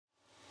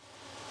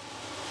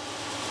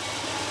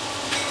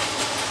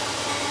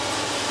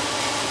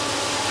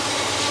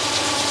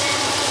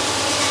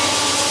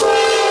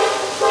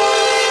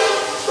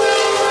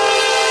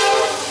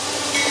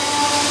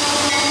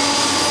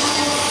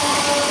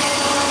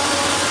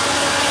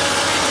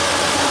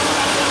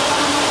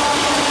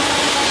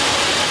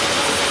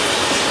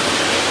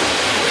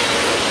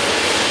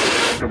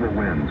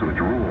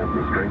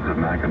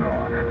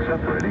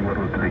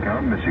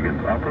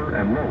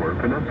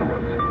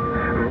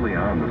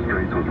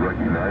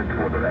recognized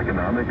for their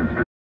economic and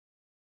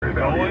strategic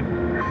value.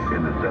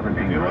 In the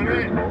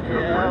 1700s, both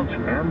the French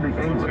and the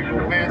English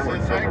built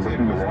forts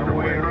overlooking the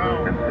waterway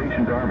and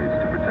stationed armies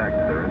to protect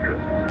their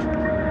interests.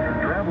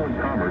 Travel and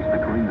commerce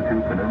between the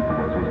two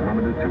peninsulas was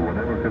limited to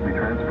whatever could be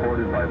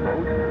transported by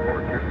boat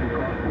or carried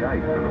across the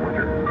ice in the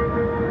winter.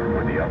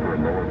 When the upper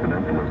and lower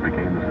peninsulas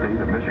became the state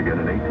of Michigan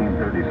in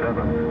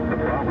 1837, the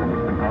problem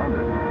was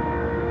compounded.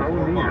 So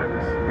near,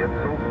 yet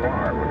so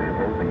far were the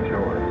opposing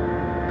shores.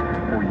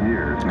 For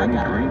years, many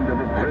dreamed of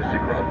a bridge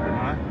across them.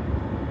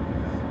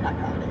 I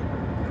got it.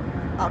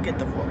 I'll get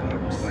the 4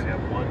 bucks. I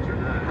have ones or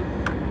not.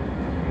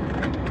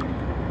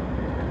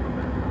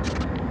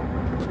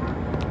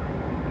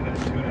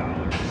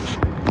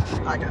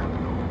 I got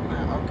it.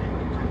 Okay.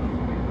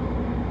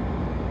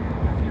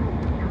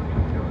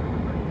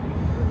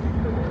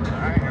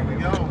 Alright, here we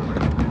go.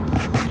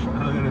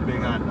 Look at the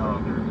big hot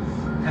dog.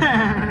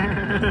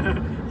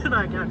 And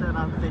I got that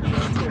on video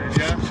too.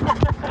 Yeah.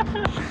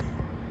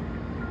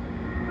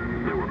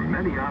 There were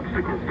many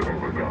obstacles to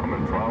overcome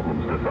and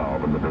problems to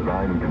solve in the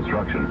design and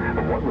construction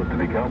of what was to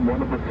become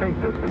one of the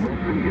safest and most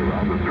sea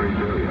around the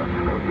Straits area.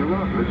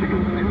 Throughout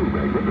Michigan's two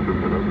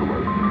magnificent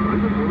peninsulas,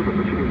 visit one of the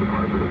Michigan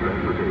Department of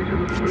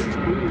Transportation's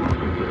 13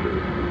 welcome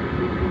centers.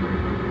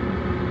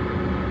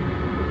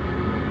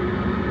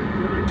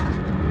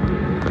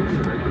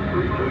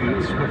 We're going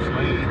to switch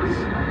lanes.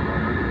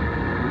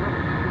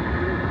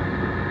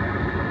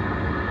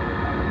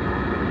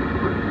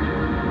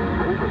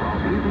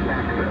 Easy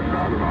access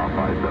on and off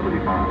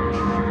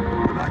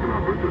I-75. The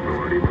Mackinac Bridge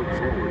Authority looks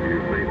forward to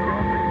your safe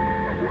crossing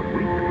of what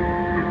we think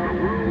is the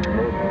world's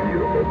most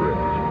beautiful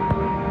bridge.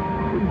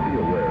 Please be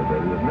aware that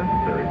it is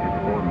necessary to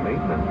perform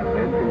maintenance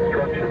and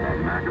construction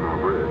on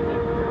Mackinac Bridge.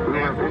 We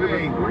have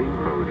intermittent lane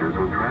closures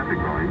when traffic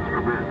volumes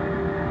permit.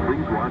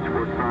 Please watch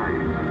for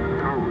signs,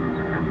 cones,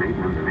 and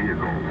maintenance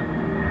vehicles.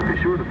 Be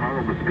sure to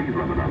follow the speed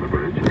limit on the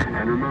bridge,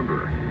 and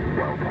remember,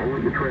 while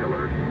towing the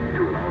trailer,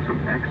 to allow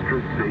some extra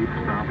safe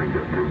stopping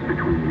distance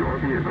between your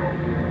vehicle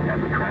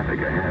and the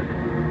traffic ahead.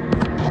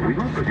 We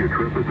hope that your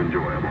trip is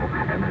enjoyable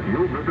and that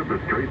you'll visit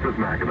the Straits of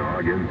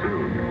Mackinac again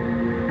soon.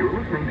 You're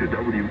listening to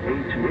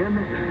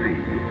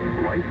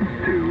WHNC,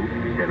 licensed to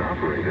and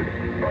operated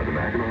by the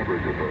Mackinac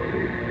Bridge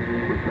Authority.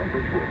 This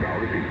message will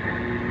now repeat.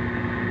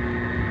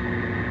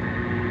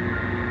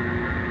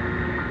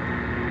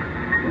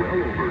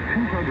 Well over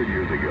 200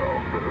 years ago,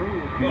 the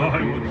earliest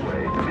European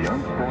way to the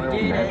unspoiled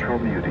natural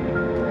beauty.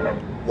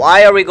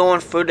 Why are we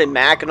going through the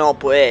Mackinac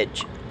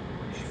Bridge?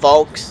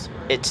 Folks,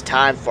 it's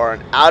time for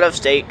an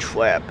out-of-state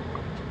trip.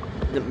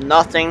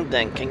 Nothing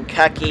than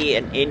Kentucky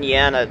and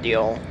Indiana the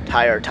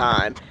entire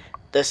time.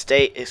 This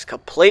state is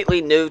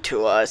completely new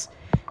to us.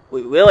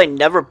 We really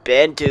never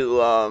been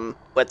to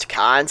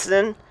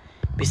Wisconsin,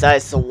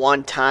 besides the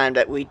one time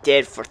that we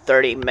did for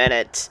 30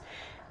 minutes.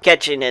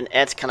 Catching an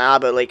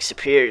Escanaba Lake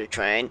Superior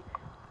train.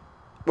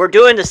 We're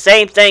doing the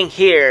same thing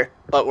here,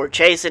 but we're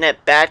chasing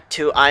it back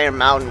to Iron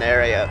Mountain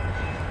area.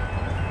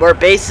 We're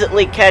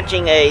basically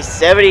catching a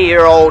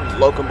 70-year-old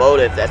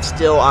locomotive that's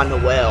still on the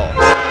well.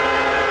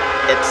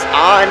 It's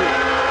on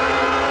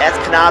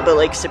Escanaba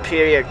Lake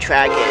Superior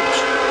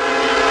trackage.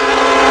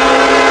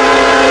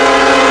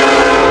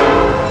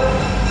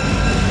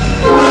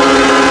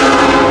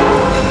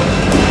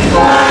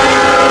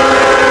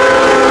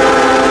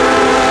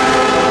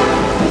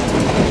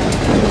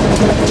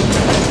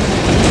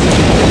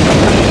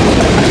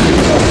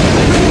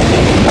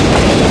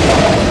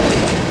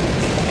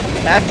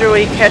 After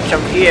we catch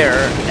them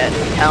here at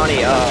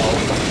County O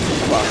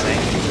crossing,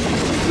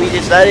 we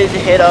decided to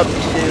head up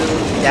to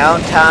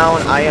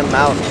downtown Iron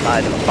Mountain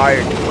by the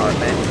fire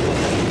department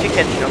to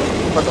catch them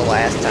for the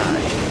last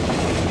time.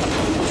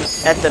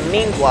 At the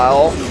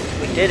meanwhile,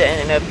 we did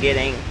end up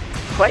getting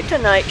quite a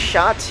nice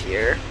shots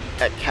here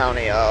at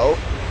County O.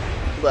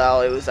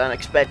 Well, it was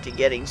unexpected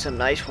getting some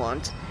nice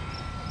ones.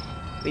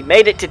 We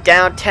made it to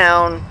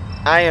downtown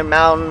Iron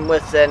Mountain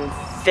within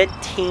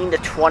 15 to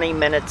 20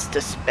 minutes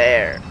to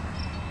spare.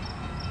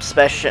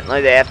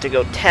 Especially they have to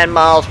go 10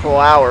 miles per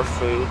hour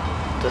through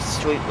the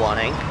street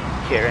lining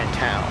here in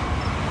town.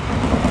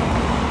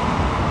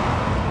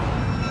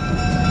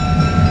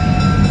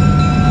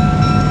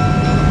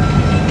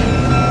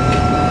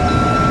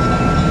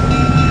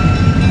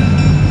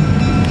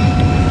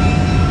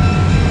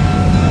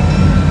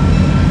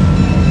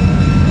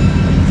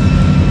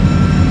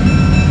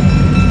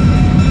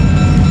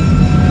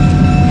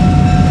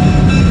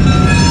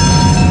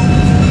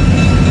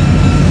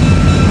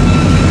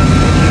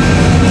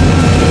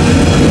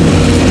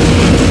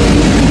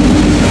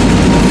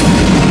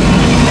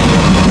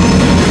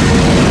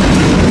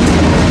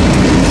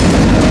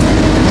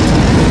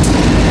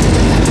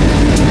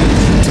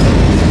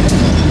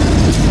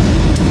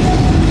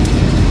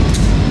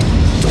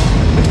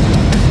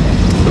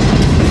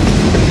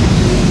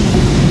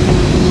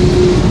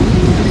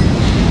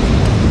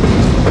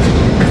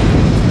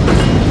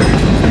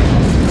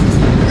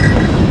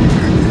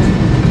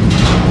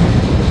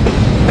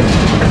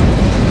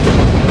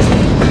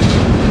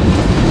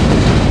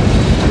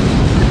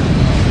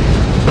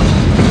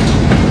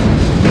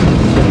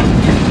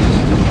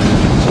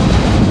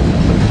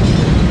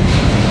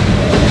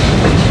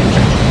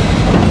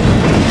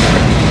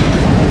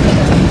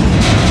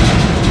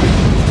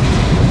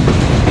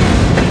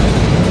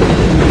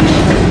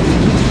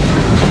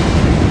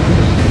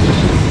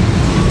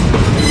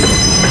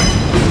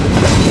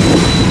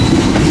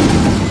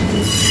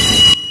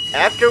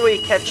 after we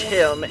catch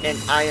him in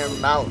Iron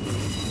Mountain,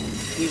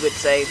 we would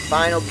say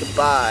final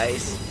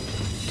goodbyes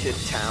to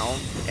the town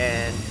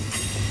and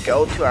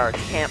go to our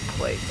camp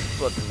place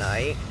for the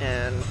night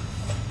and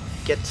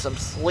get some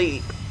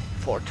sleep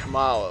for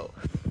tomorrow.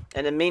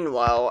 And in the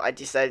meanwhile, I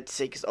decided to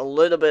take a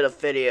little bit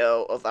of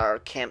video of our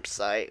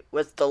campsite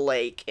with the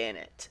lake in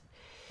it.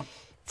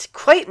 It's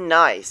quite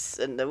nice,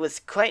 and it was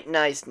quite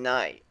nice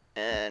night.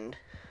 And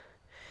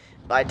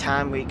by the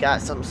time we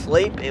got some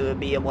sleep, it would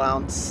be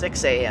around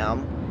 6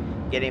 a.m.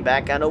 Getting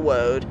back on the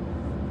road,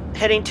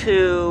 heading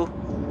to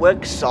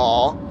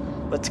Resseville,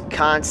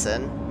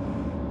 Wisconsin.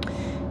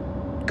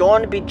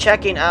 Going to be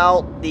checking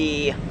out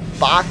the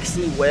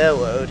Foxy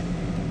Railroad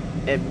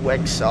in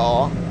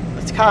Resseville,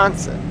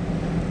 Wisconsin.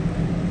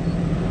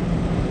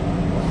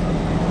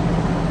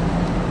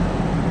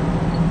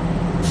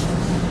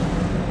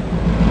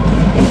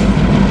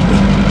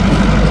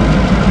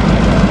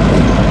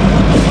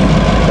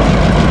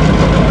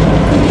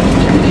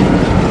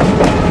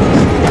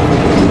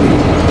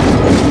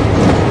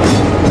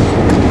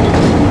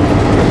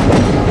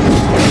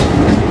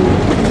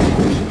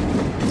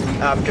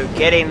 After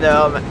getting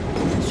them,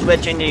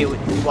 switching to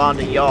around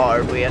the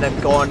yard, we ended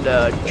up going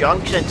to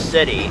Junction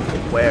City,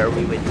 where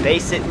we would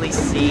basically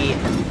see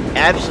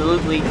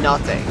absolutely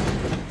nothing.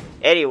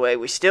 Anyway,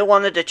 we still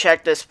wanted to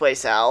check this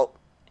place out.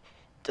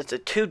 It's a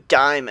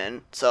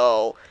 2-diamond,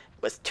 so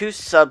with 2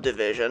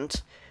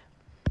 subdivisions.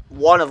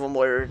 One of them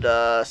were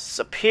the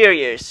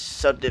Superior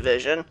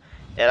subdivision,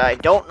 and I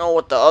don't know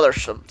what the other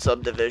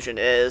subdivision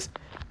is,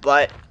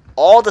 but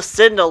all the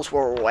signals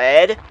were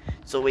red,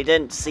 so we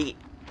didn't see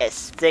a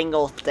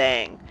single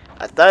thing.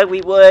 I thought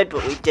we would,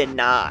 but we did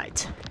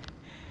not.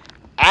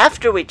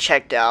 After we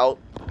checked out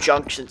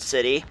Junction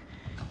City,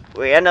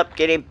 we ended up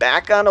getting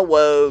back on the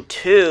road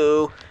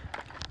to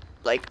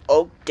like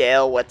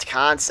Oakdale,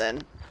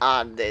 Wisconsin,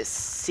 on this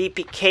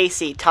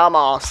CPKC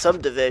Tomahawk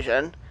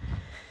subdivision.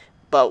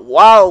 But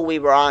while we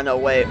were on our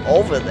way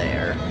over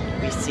there,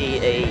 we see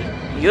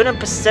a Union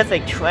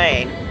Pacific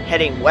train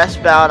heading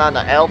westbound on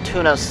the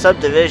Altoona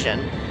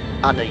subdivision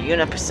on the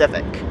Union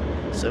Pacific.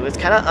 So it's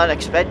kind of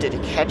unexpected to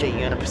catch a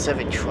Union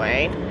Pacific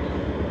train,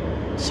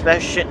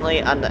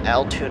 especially on the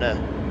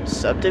Altoona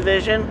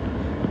subdivision.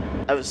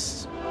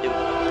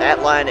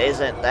 That line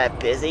isn't that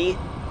busy,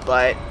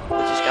 but we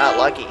just got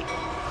lucky.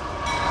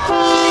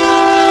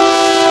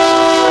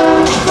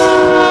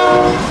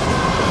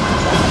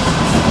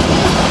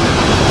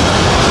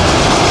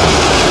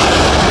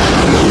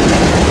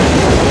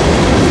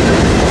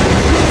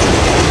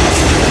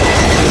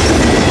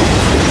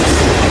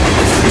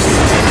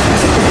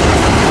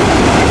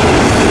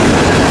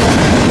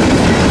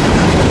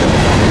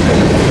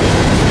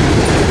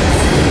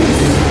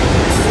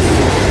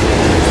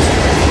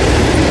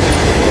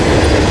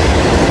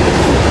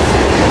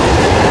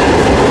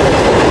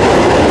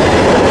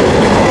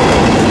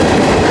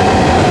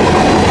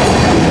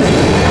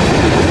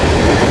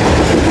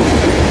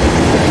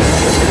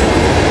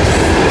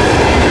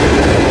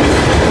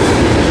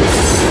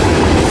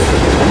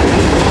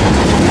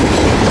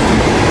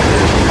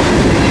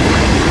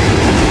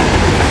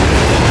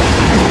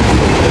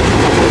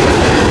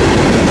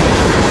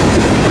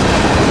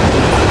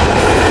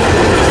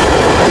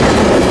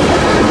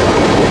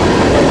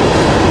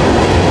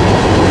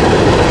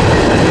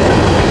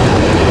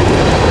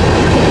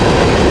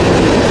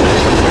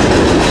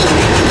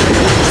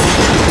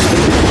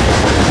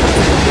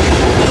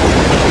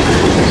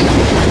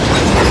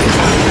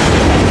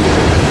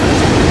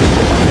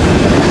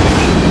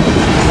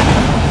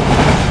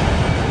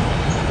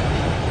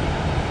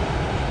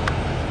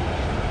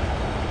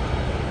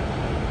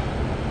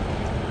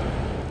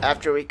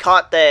 After we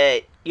caught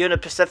the Union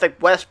Pacific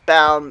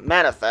westbound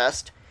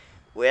manifest,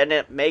 we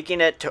ended up making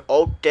it to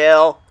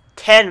Oakdale,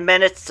 10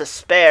 minutes to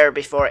spare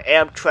before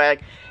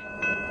Amtrak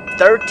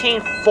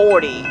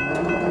 1340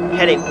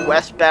 heading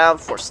westbound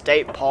for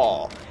State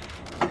Paul,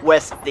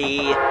 with the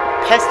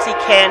Pesty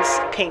Cans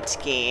paint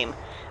scheme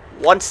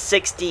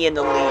 160 in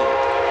the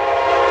lead.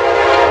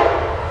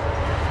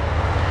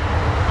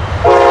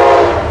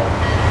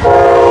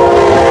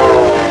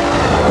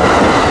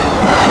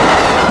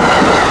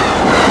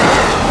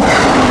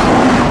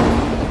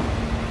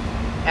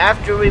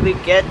 After we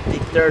would get the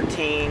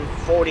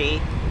 1340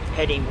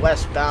 heading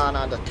westbound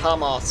on the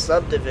Tomahawk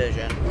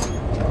subdivision,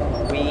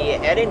 we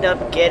ended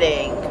up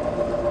getting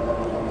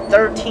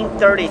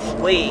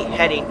 1333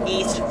 heading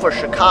east for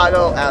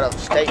Chicago out of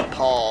State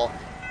Paul,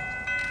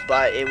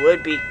 but it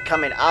would be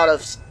coming out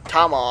of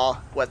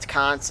Tomahawk,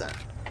 Wisconsin.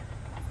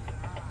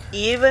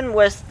 Even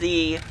with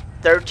the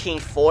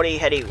 1340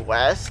 heading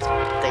west,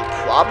 they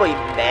probably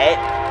met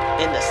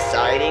in the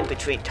siding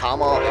between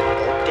Tomahawk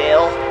and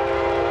Oakdale.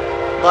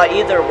 But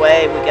either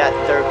way, we got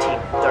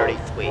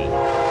 1333.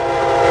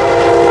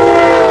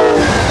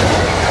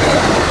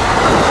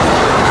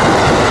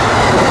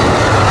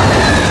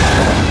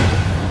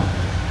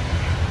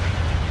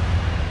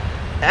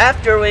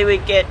 After we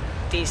would get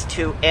these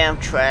 2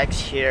 Amtraks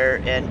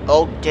here in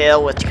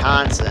Oakdale,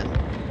 Wisconsin,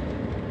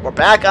 we're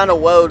back on the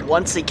road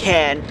once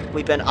again.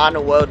 We've been on the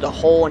road the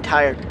whole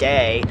entire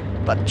day,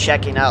 but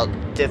checking out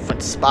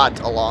different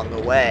spots along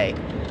the way.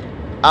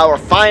 Our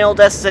final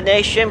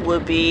destination will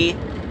be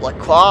La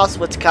Crosse,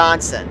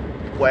 Wisconsin,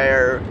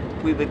 where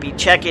we would be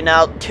checking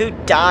out 2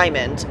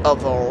 diamonds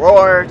of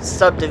Aurora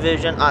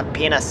subdivision on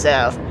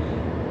BNSF,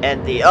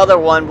 and the other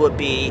one would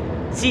be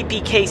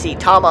CPKC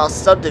Thomas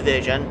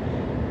subdivision.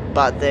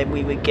 But then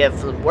we would get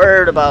some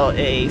word about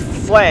a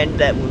friend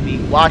that would be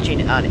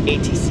watching on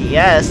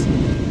ATCS.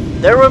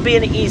 There will be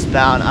an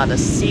eastbound on the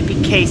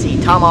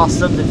CPKC Thomas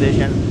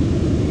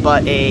subdivision,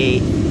 but a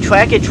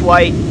trackage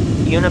white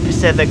Union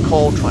Pacific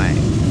coal train.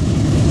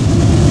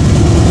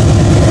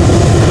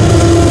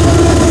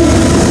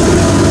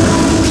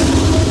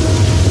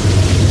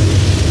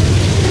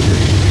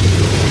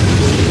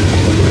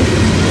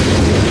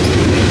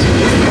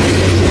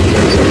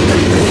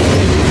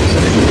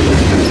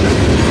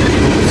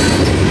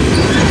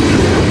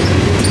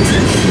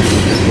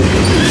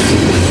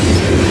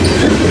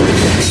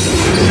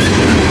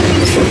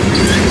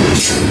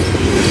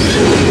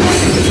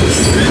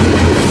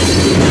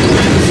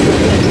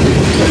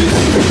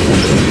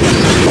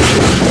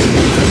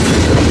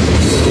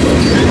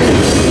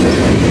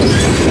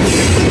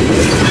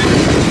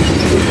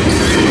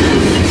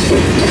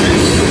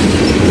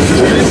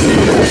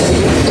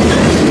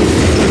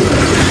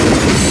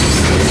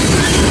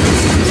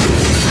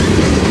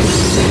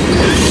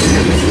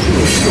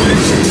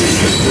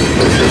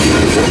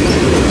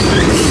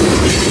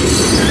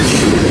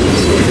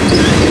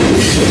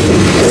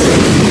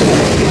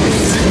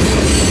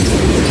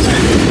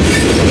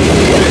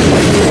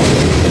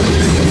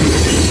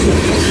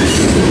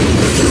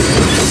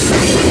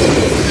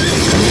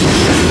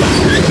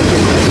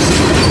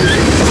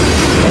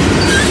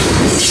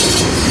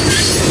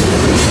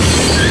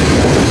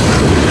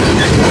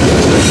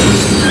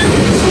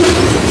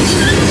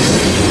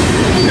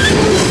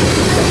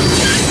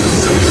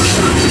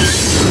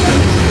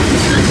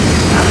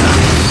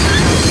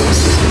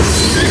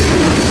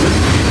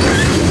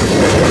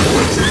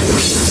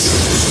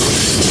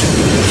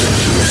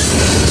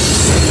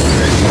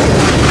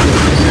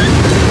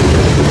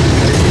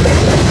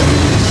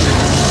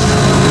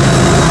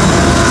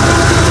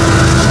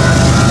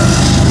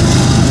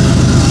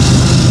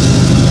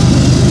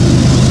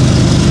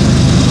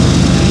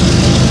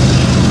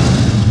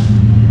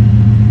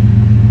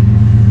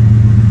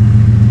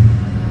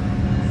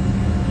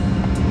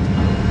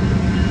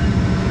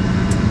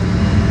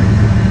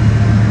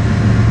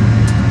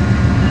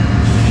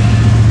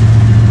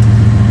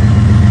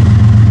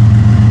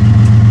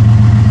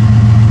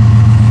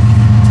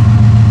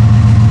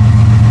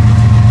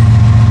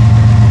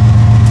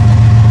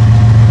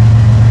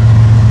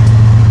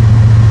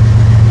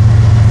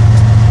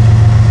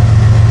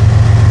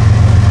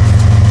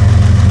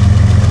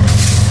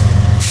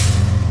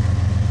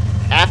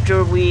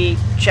 We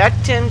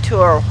checked into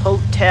our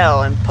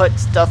hotel and put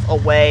stuff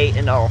away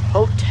in our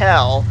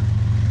hotel,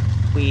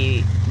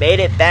 we made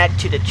it back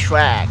to the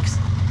tracks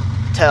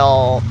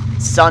till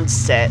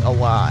sunset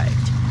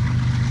arrived.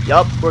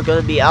 Yup, we're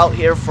gonna be out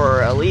here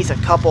for at least a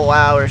couple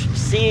hours,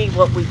 seeing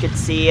what we could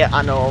see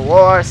on the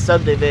Aurora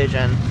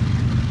subdivision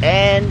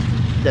and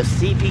the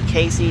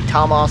CPKC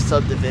Thomas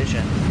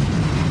subdivision.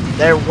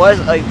 There was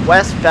a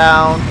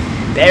westbound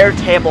bare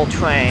table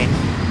train.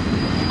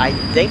 I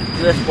think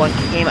this one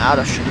came out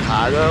of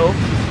Chicago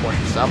or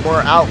somewhere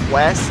out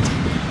west.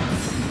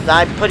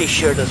 I'm pretty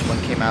sure this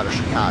one came out of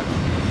Chicago,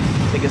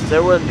 because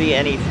there wouldn't be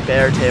any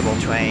bare table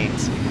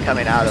trains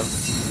coming out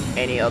of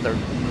any other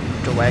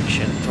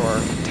directions or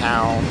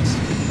towns.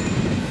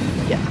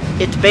 Yeah,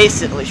 it's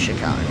basically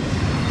Chicago.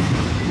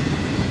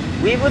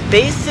 We would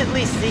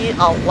basically see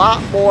a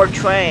lot more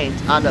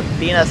trains on the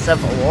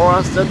BNSF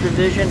Aurora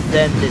subdivision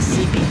than the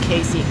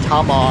CPKC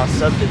Thomas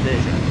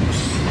subdivision.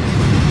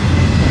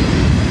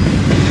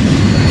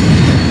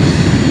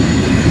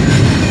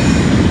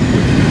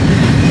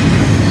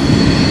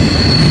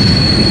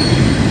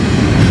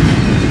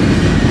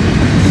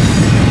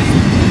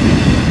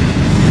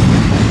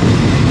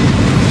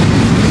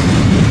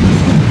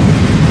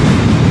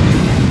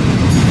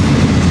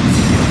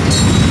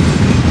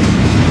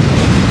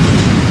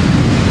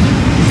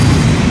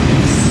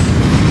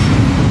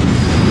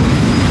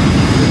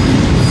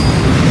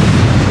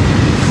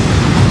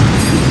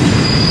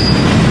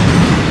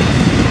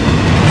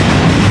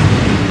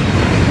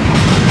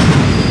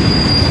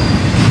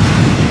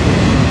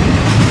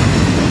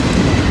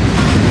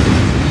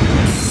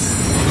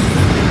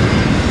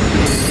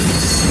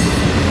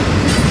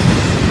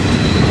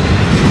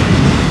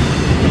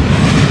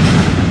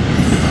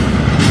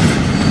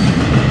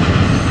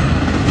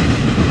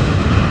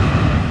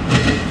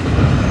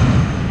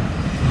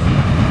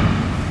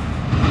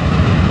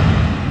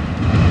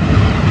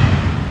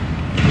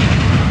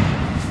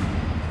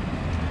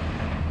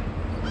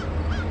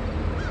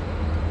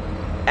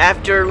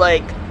 After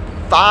like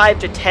 5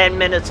 to 10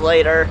 minutes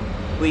later,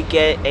 we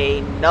get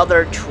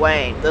another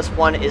train. This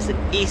one is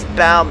an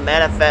eastbound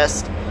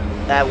manifest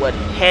that would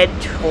head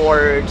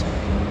towards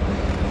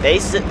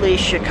basically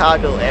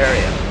Chicago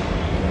area.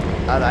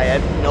 And I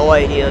have no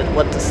idea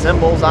what the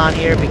symbol's on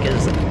here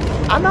because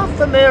I'm not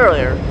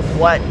familiar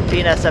what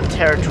BNSF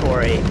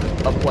territory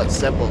of what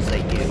symbols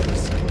they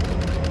use.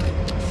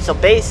 So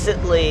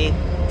basically,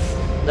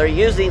 they're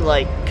using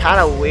like kind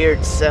of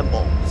weird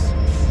symbols,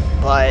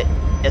 but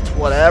it's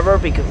whatever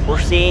because we're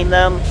seeing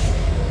them,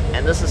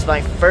 and this is my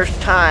first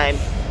time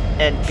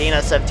in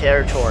BNSF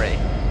territory.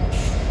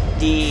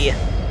 The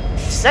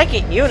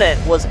second unit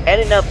was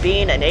ending up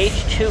being an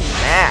H2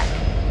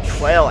 MAC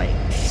trailing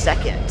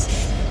second.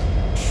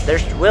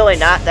 There's really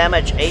not that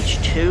much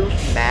H2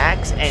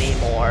 MACs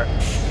anymore.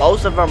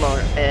 Most of them are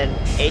in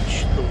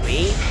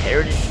H3,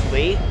 Heritage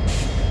 3.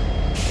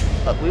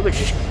 But we were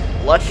just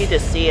lucky to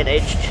see an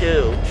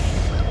H2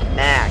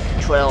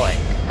 MAC trailing.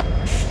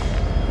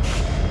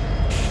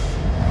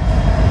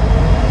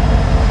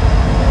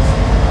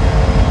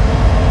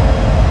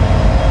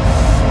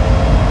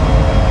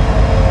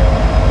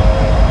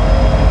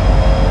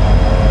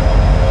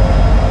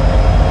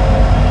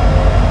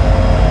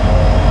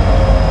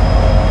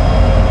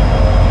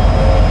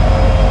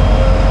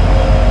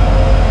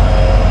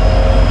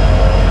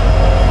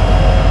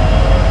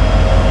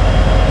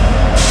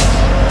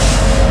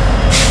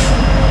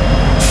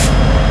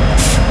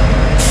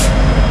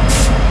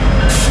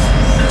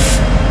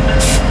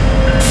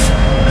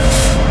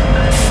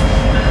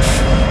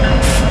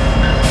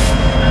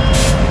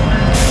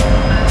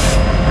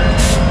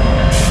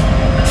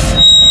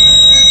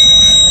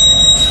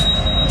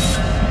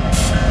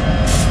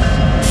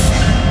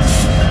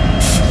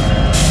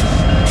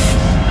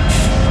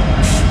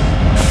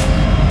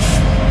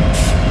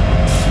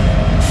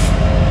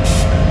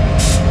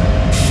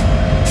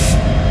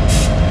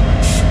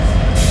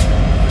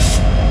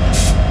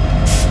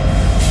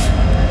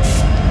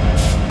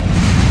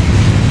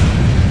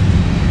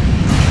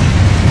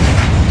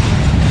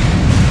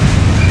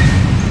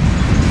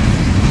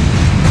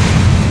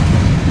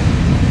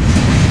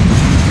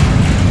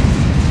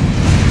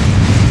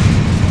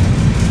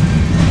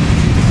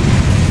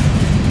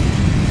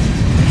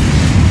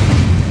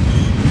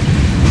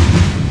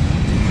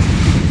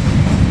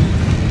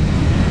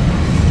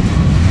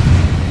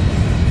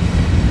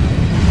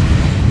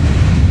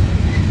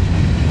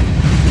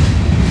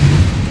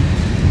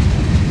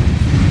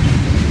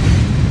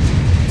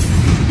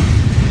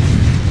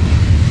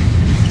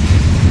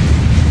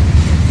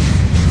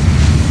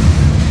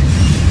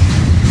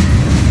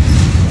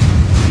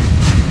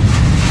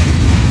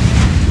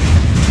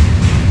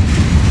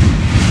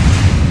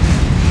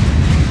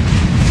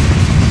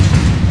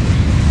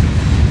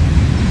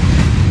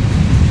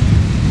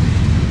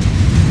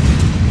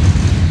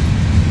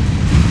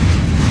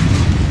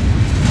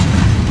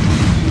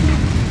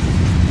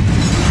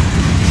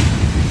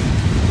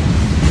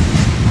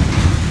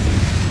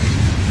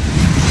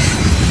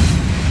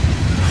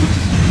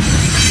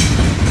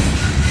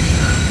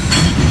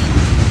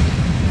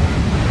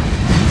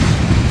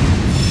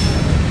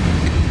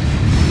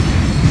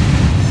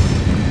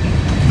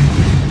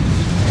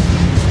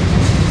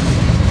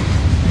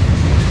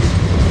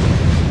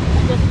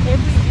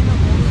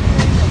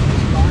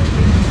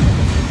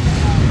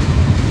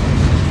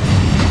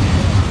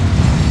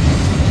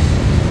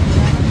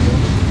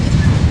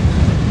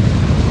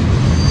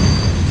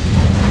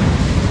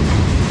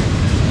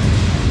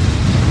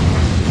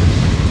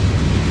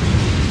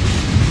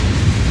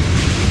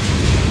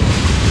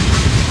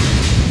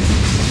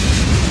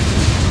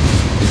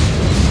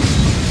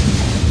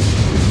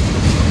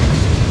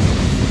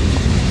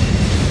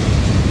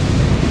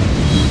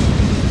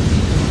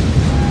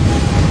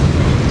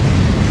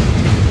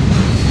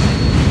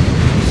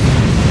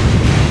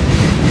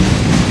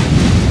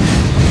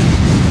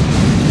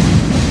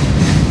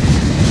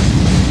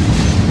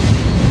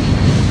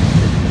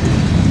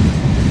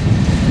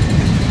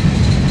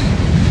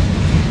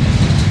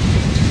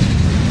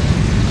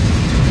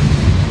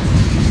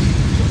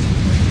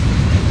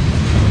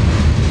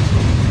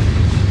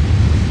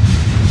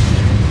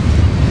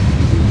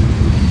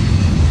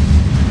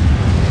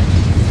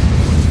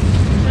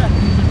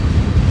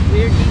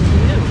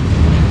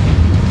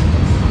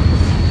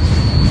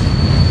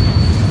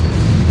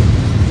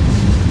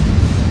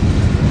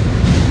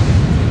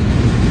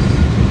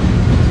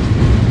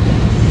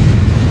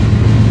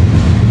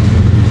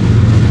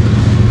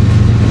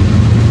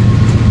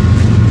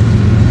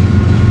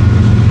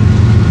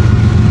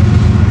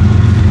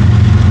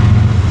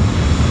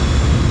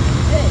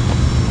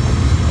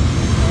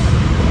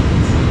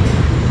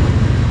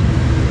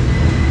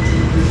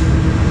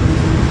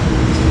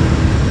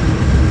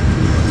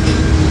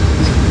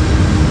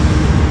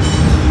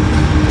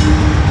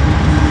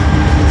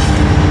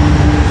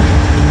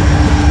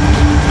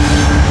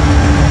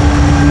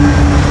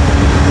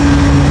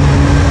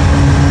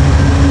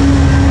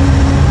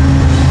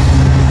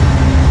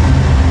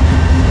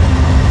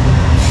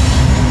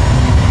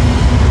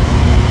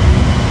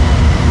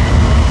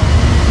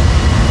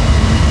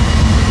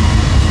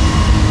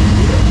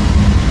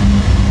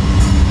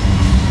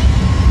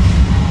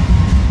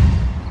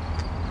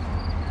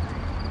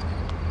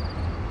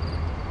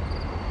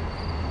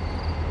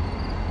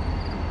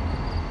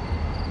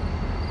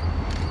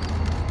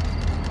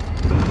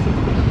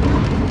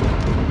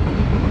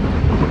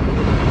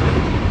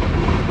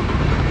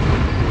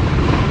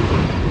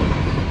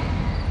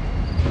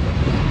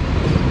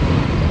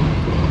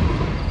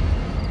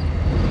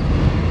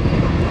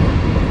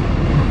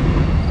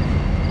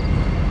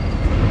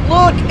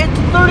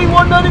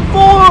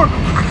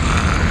 3194!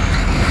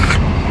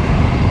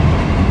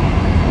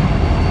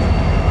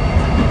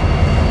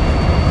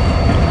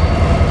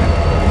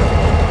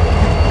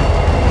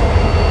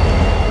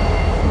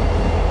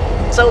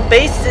 So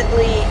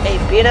basically, a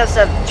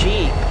BNSF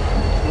Jeep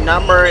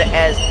numbered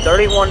as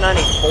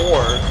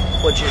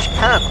 3194, which is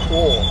kind of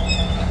cool.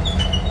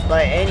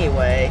 But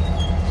anyway,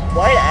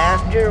 right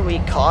after we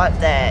caught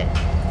that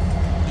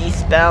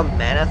eastbound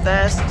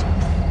manifest,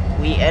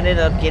 we ended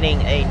up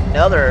getting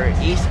another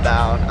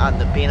eastbound on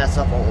the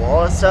BNSF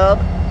Aurora sub.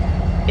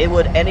 It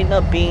would end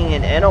up being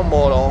an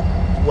intermodal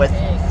with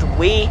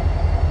 3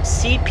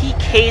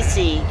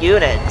 CPKC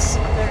units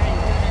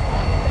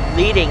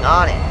leading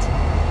on it.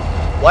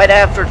 Right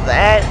after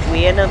that,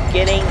 we end up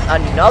getting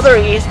another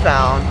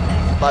eastbound,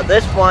 but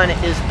this one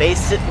is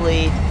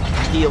basically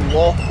the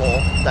local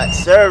that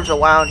serves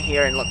around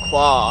here in La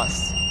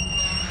Crosse.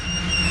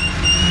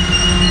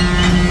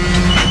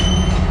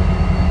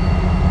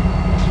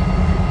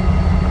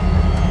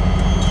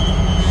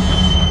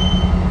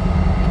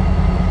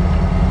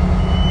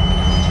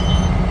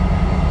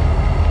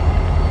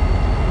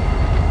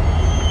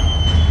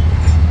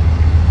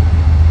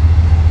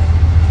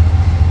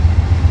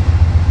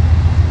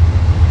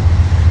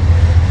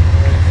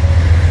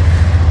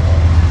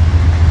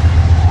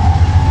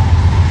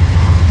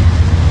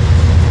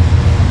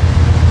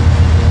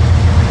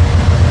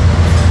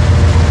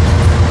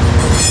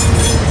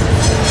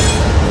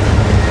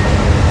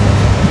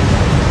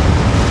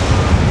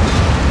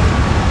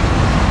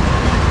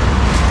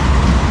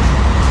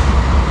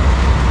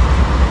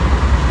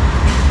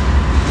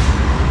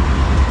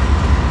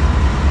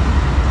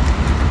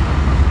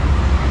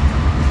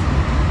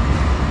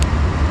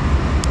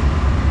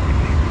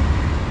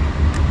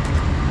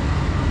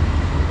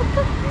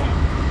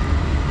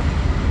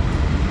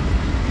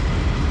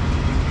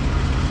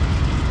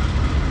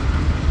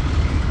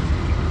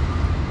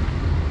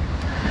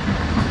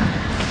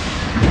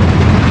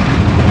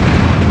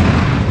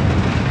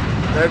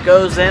 There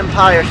goes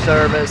Empire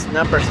Service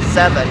number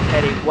 7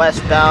 heading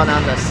westbound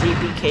on the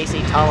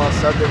CPKC Tunnel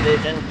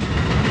subdivision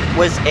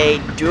with a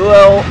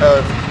duo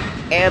of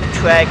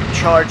Amtrak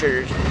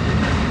Chargers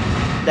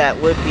that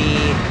would be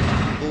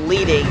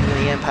leading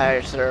the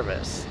Empire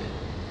Service.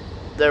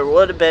 There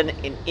would have been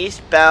an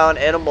eastbound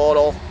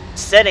intermodal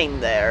sitting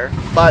there,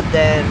 but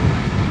then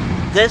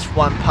this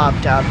one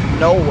popped out of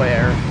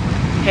nowhere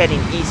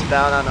heading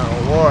eastbound on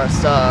an Aurora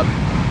sub.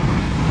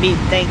 Me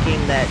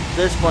thinking that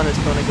this one is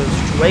going to go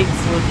straight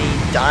through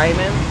the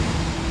diamond,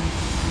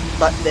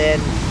 but then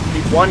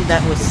the one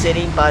that was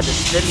sitting by the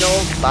signal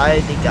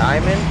by the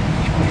diamond,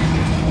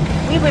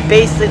 we would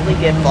basically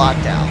get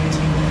blocked out.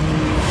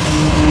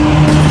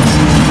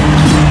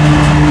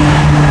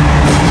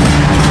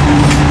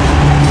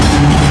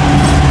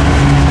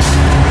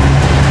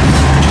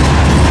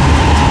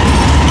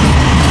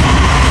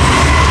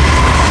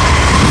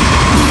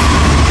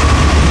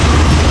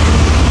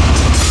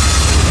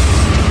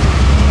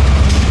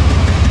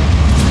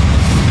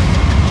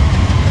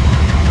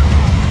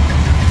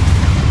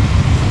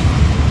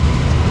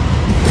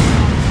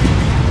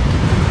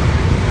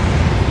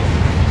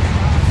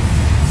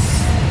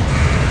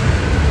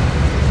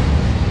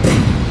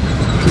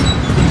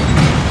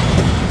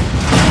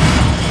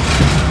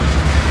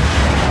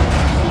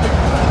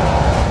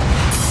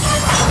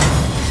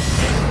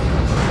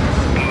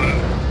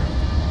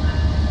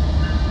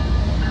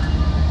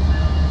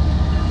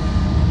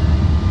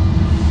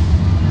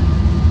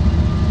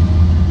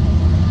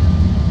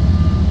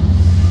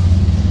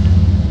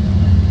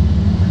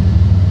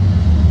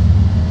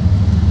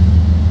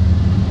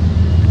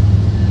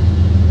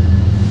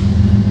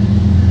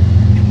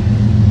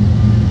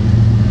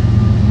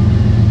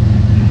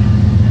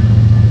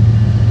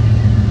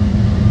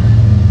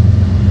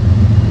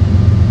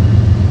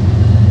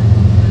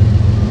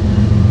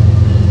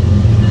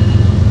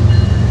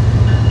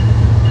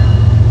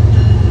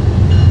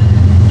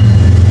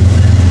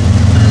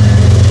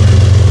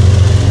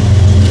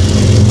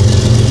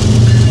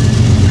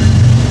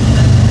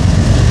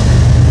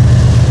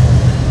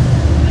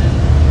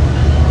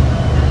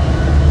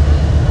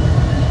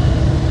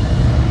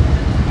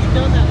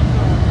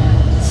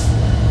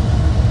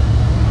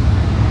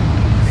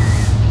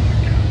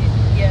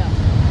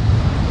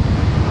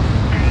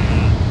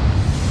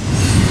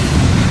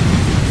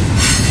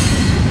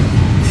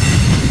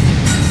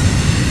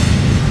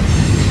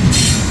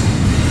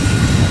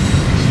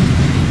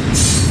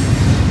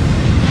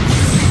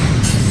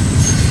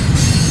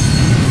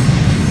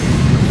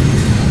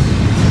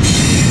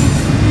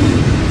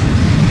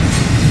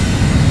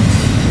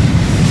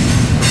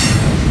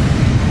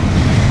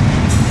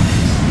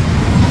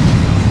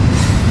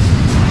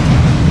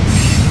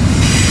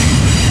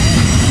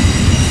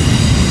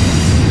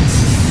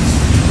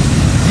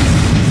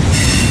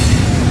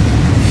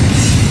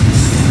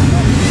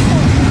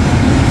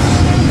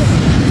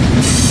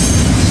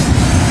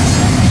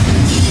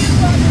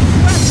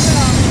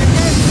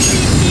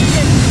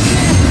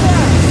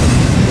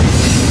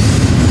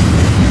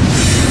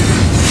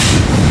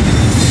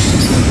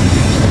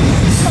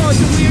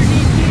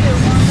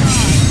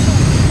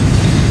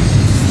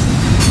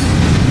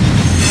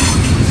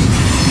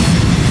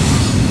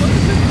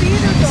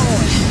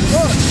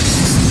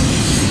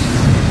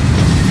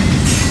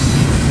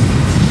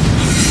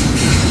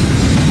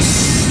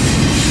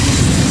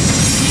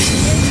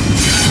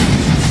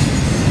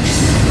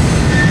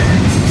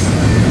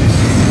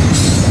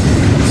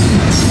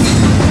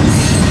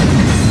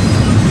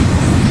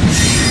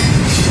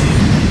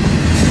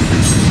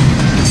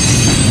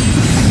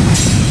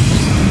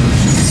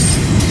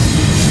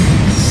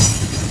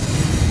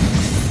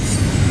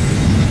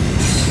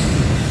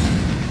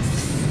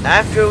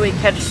 after we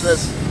catch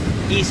this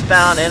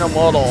eastbound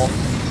intermodal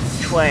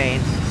train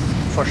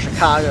for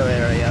Chicago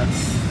area,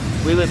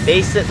 we would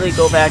basically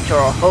go back to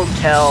our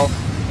hotel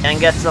and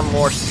get some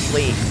more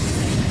sleep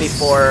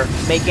before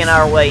making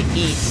our way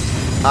east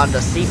on the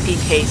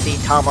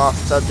CPKC Tomahawk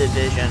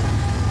subdivision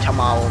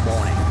tomorrow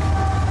morning.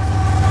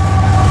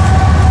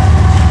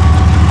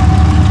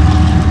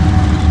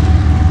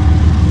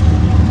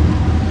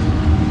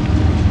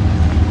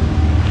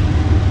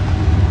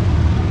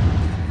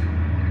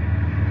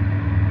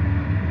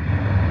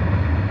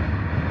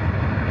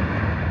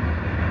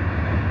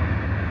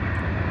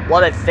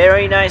 What a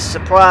very nice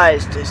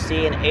surprise to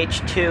see an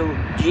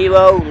H2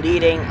 Giro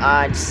leading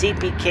on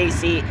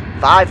CPKC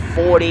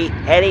 540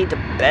 heading to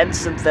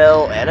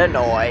Bensonville,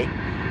 Illinois.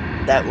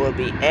 That will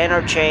be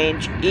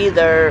interchange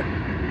either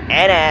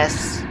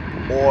NS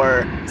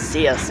or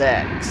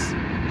CSX.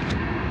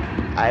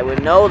 I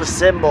would know the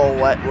symbol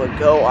what would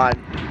go on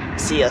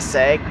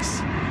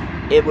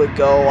CSX. It would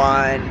go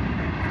on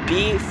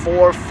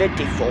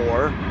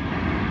B454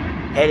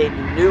 heading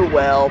to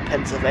Newell,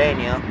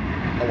 Pennsylvania,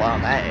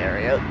 around that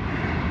area.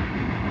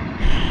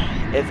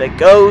 If it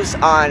goes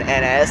on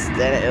NS,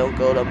 then it'll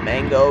go to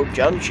Mango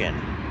Junction.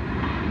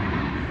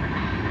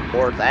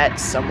 Or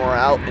that's somewhere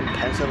out in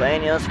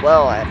Pennsylvania as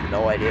well. I have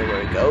no idea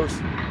where it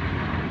goes.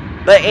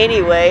 But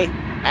anyway,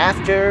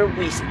 after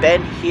we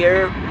spend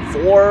here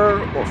 4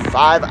 or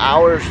 5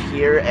 hours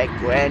here at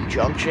Grand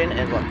Junction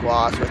in La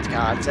Crosse,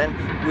 Wisconsin,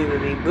 we will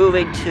be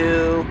moving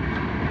to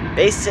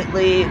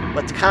basically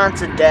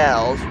Wisconsin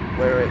Dells,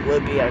 where it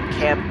would be our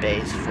camp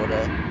base for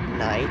the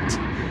night.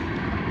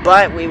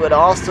 But we would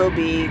also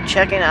be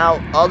checking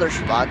out other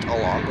spots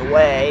along the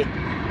way.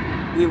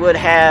 We would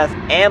have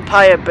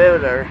Empire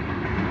Builder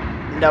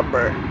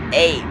number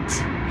 8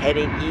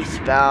 heading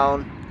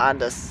eastbound on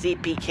the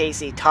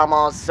CPKC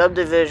Tomahawk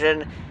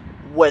subdivision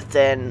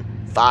within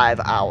 5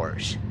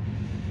 hours.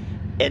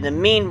 In the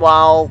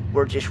meanwhile,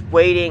 we're just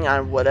waiting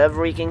on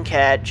whatever we can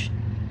catch.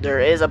 There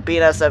is a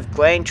BNSF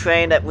grain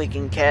train that we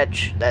can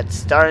catch that's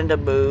starting to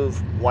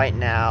move right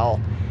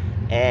now,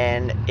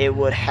 and it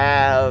would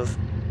have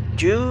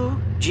 2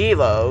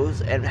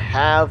 Givos and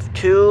have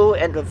 2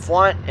 in the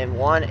front and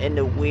 1 in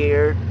the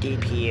rear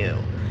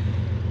DPU.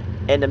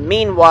 In the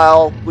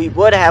meanwhile, we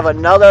would have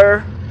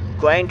another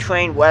grain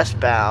train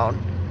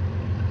westbound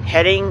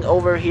heading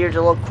over here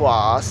to La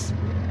Crosse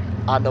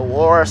on the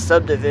Aurora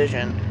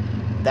subdivision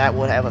that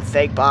would have a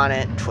fake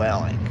bonnet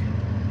trailing.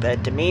 But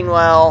in the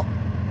meanwhile,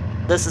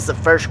 this is the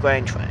first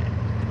grain train.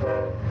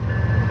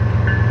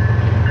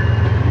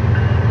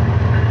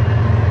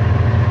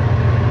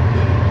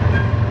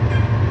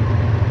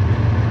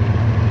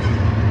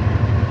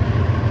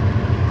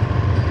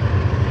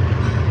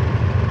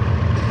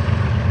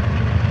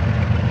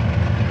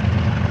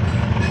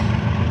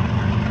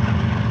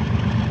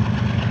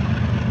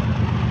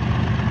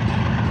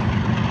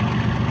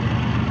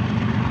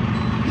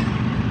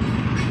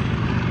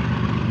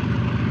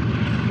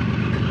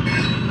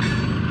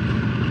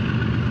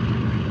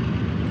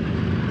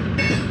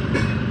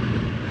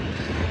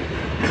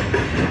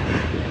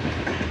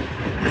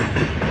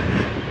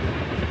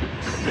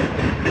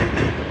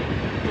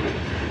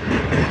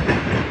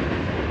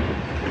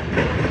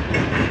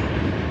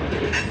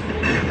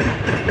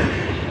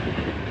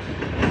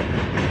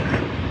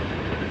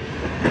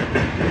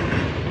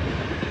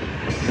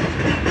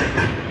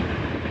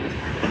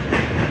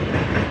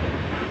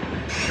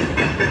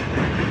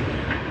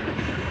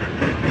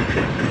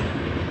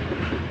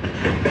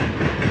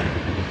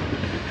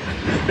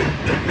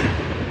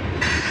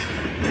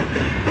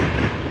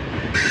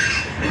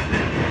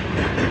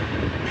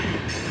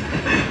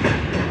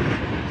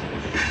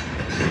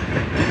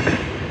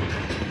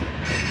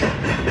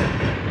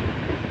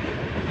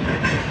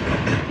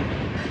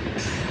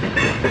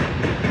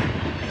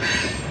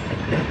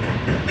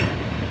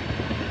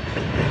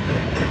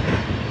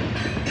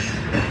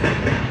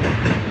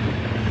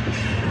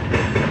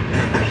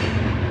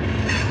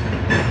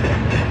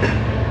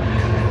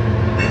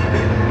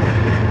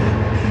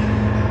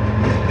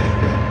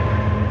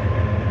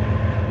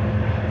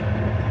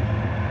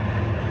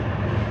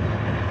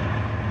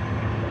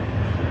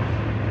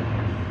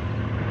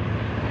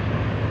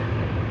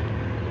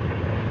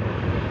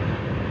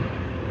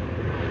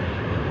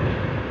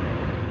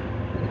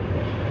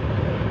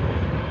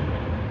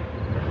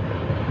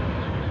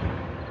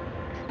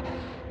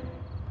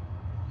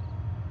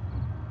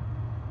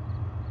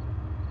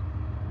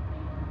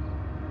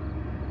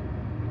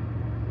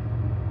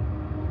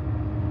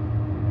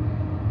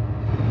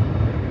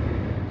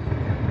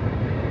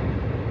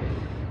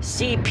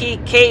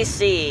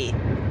 CPKC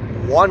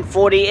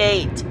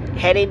 148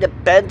 heading to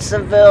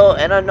Bensonville,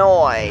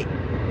 Illinois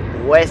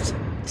with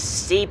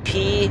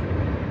CP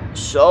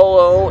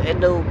solo in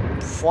the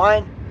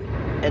front,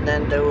 and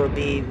then there will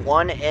be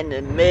 1 in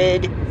the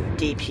mid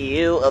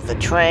DPU of the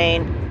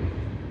train.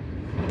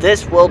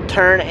 This will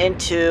turn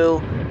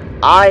into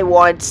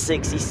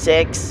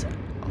I-166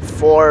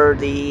 for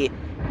the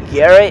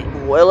Garrett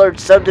Willard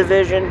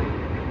subdivision,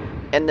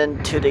 and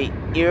then to the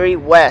Erie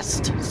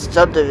West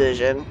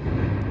subdivision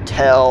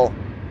till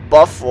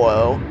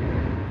Buffalo,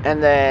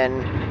 and then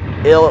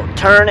it'll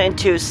turn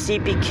into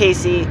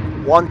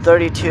CPKC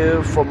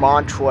 132 for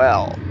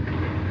Montreal.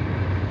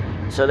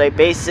 So they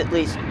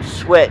basically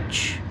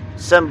switch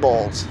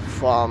symbols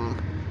from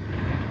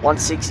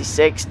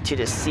 166 to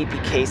the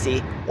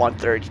CPKC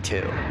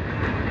 132.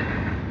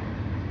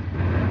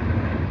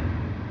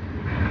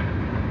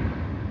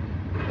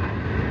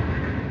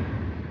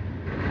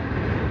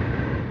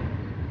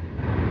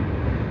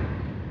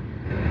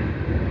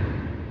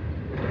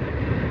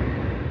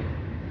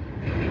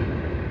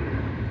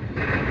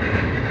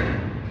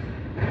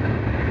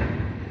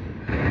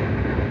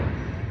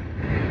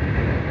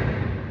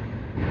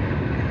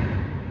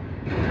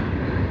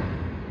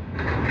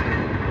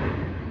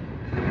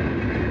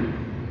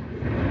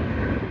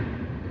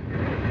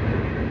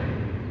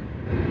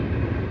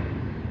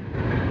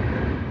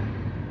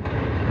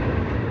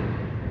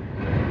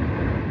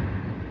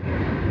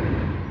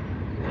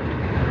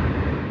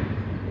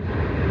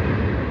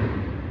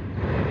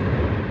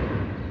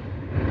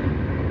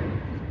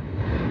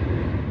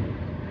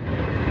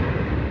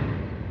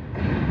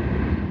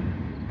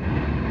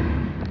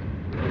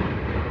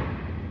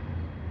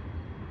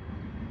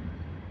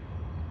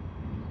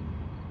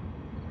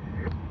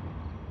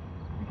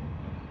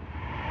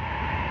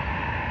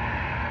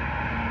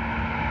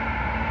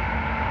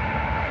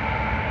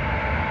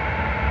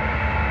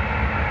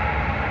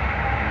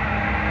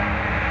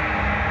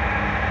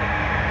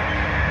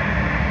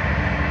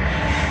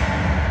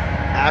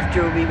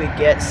 After we would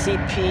get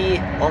CP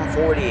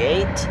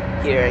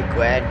 148 here at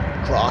Grand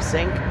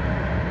Crossing,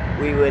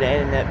 we would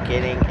end up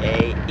getting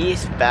a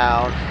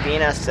eastbound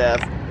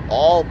BNSF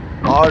all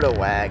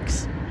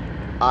Artawags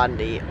on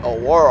the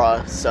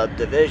Aurora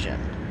subdivision.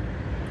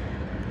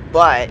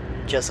 But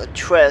just a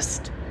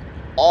twist,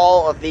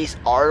 all of these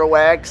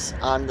Artawags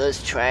on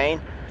this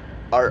train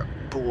are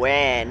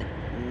brand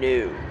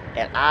new,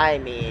 and I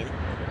mean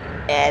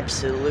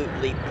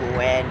absolutely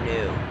brand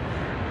new.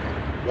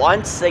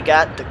 Once they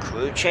got the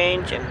crew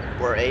change and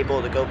were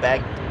able to go back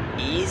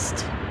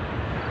east,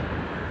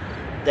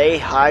 they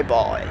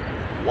highball it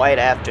right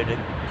after the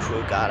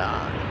crew got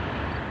on.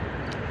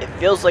 It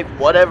feels like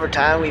whatever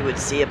time we would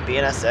see a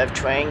BNSF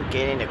train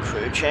getting a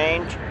crew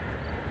change,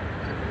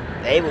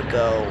 they would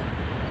go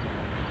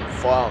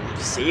from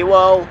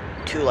 0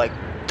 to like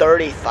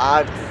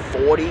 35 to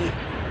 40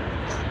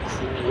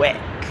 quick.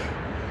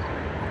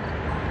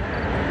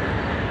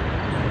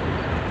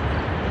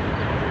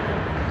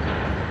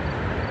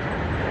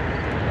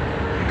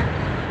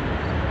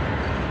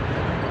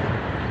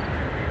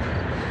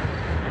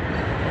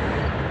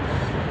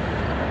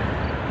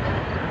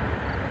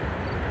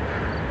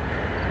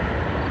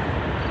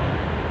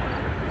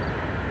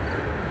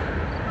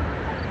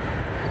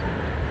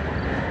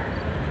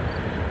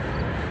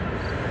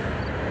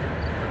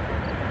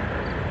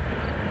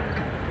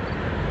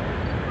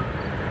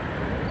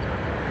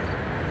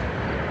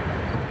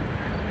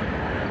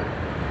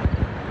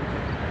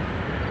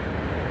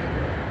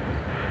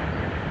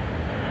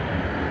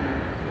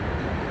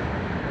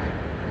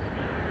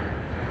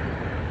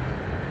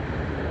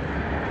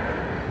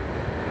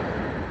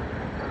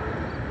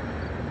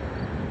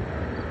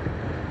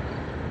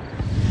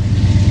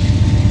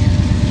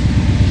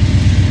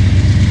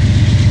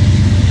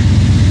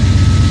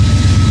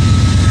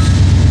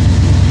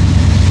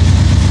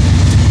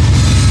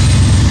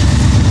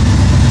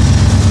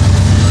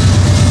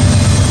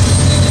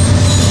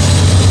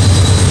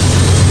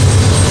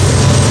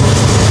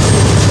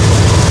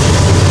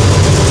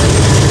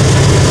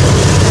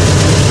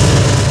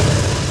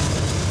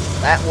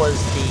 That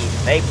was the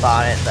fake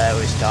bonnet that I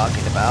was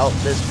talking about.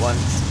 This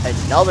one's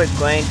another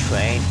grain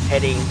train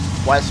heading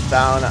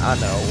westbound on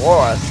the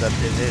Aurora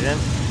subdivision.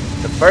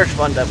 The first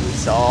one that we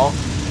saw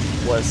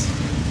was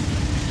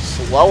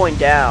slowing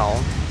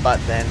down,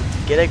 but then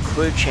get a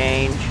crew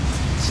change,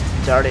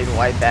 starting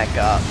right back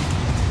up.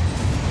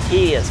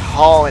 He is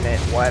hauling it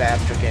right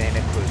after getting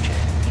a crew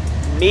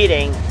change,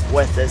 meeting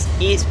with this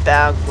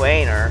eastbound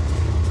grainer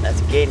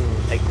that's getting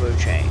a crew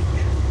change.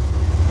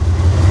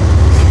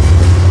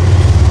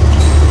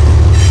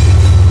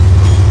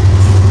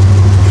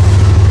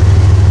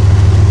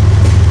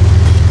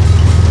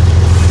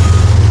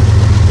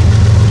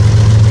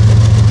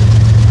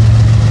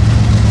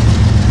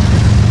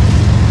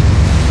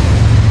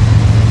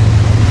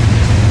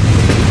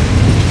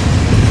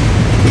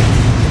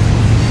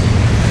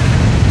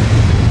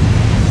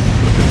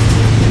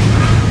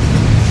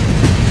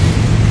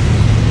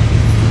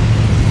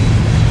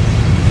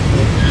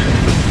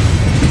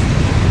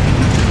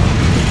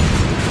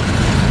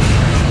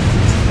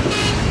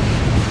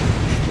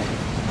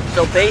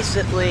 So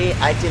basically,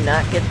 I did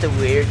not get the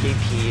rear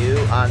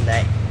DPU on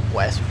that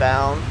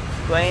westbound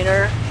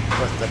grainer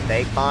with the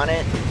fake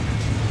bonnet,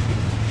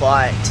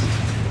 but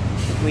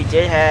we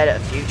did had a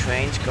few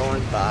trains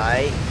going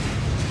by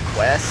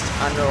west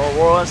on the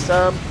Aurora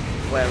sub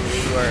when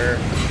we were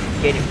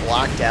getting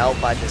blocked out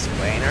by this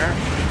grainer.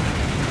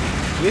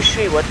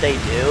 Usually what they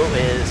do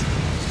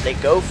is they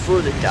go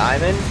through the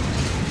diamond,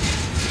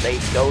 they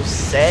go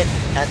sit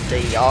at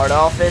the yard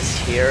office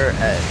here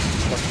at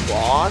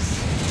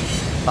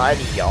lacrosse by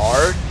the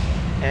yard,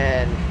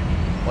 and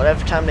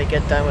whatever time they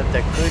get done with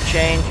their crew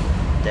change,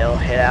 they'll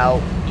head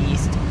out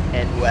east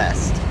and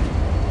west.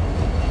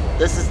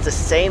 This is the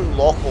same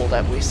local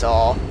that we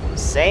saw,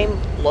 same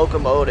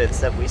locomotives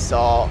that we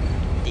saw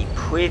the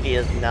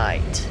previous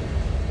night.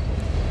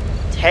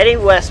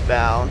 Heading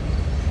westbound,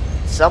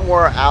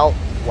 somewhere out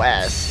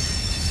west.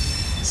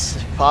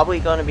 It's probably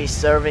going to be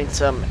serving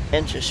some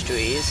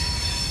industries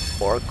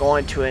or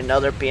going to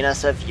another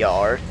BNSF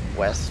yard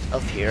west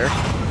of here.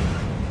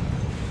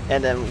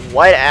 And then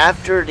right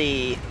after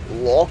the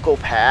local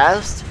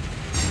passed,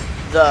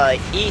 the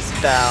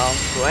eastbound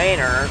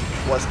grainer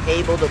was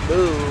able to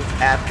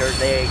move after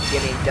they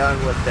getting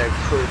done with their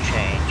crew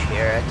change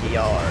here at the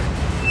yard.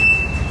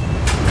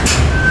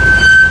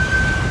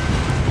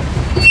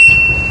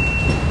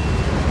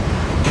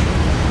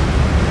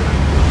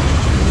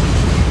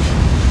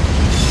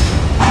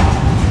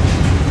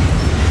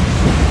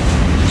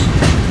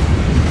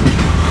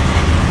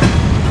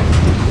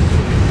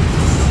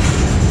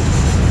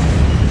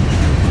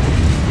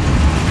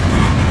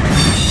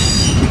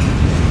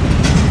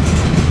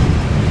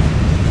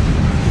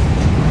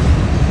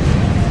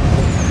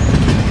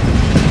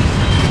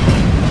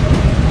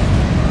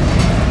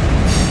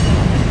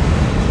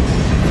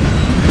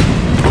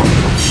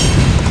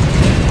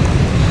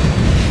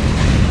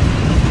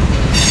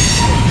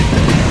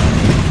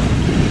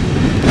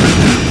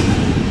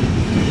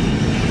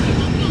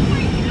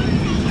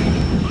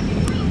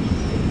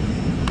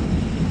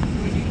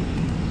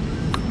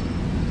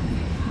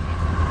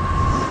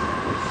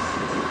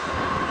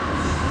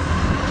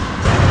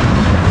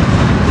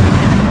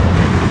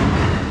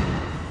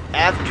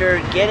 After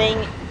getting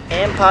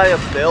Empire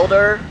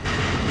Builder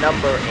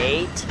number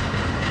 8,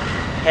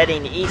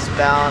 heading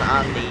eastbound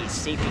on the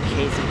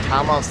CPKC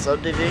Tama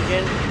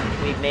subdivision,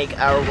 we make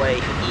our way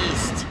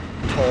east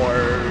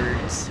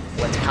towards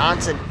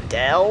Wisconsin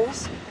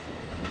Dells,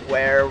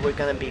 where we're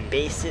going to be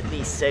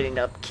basically setting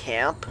up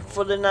camp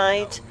for the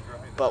night,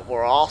 but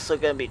we're also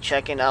going to be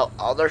checking out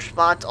other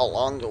spots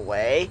along the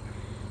way,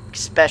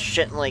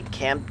 especially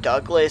Camp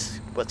Douglas,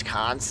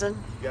 Wisconsin.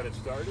 You got it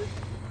started?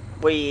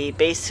 We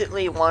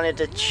basically wanted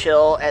to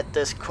chill at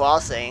this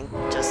crossing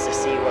just to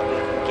see what we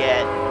can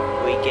get.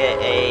 We get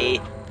a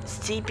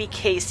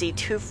CPKC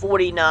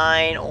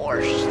 249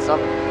 or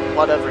some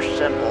whatever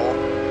symbol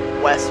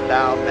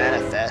westbound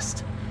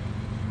manifest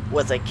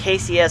with a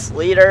KCS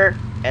leader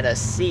and a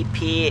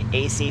CP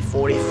AC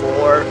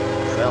 44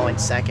 trailing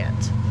second.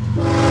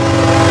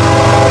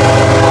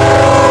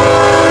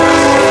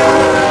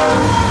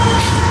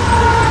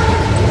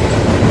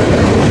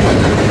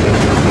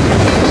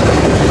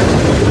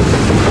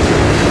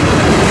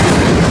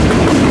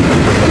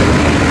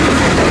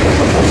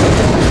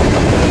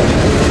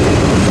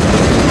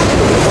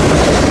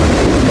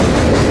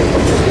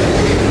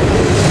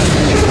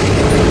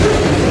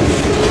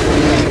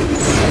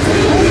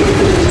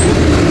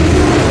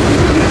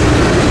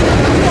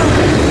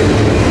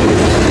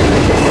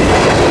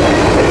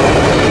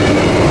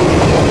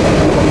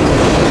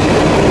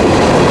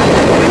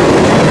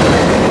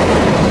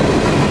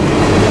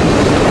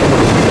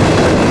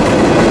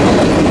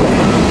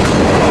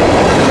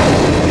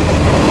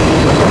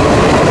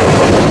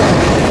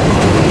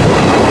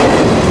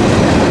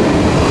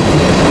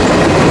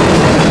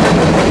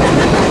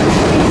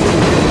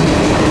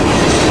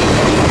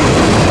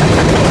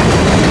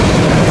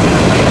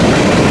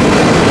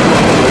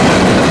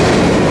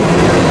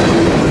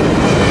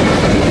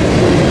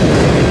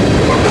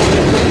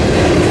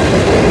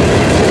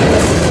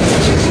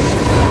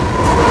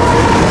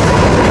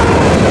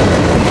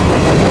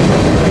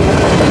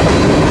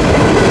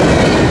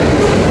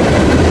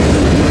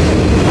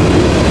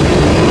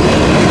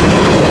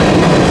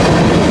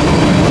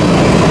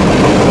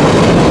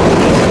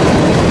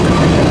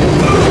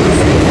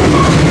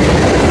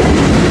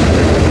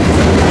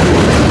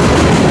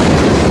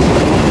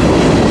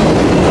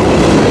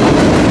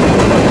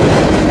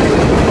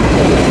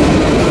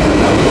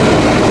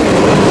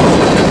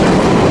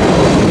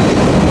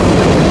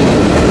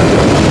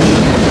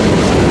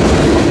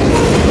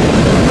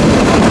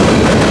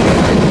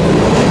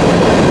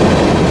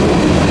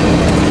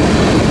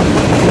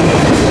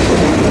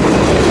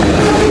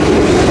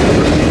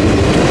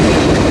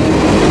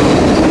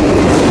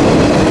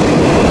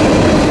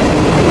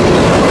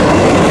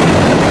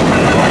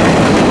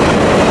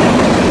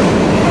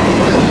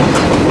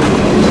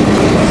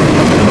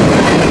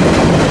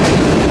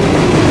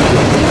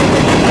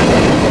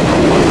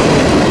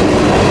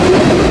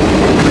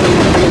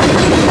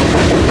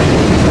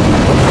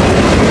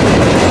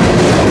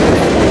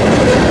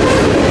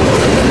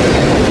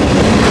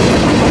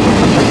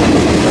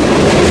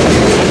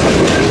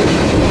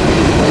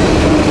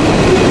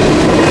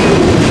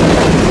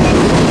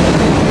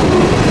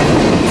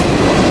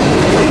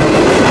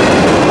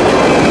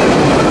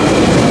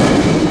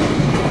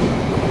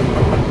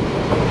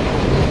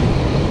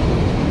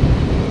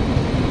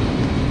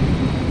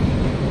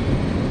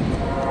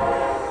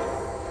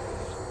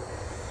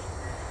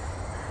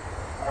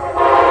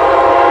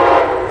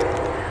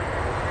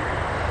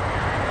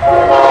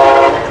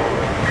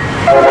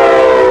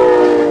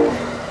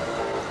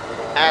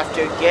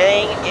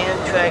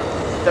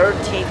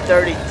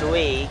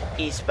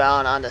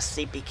 eastbound on the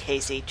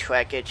CPKC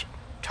trackage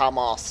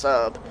Tomahawk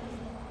sub,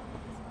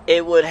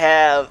 it would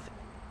have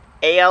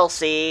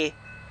ALC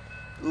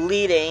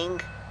leading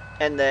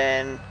and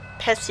then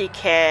Pepsi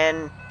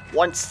Can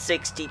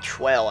 160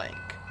 trailing.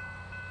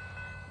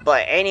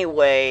 But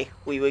anyway,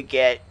 we would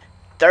get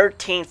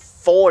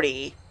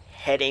 1340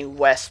 heading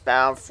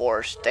westbound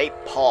for State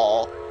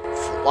Paul,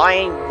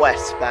 flying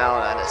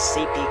westbound on a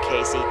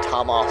CPKC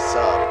Tomahawk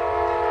sub.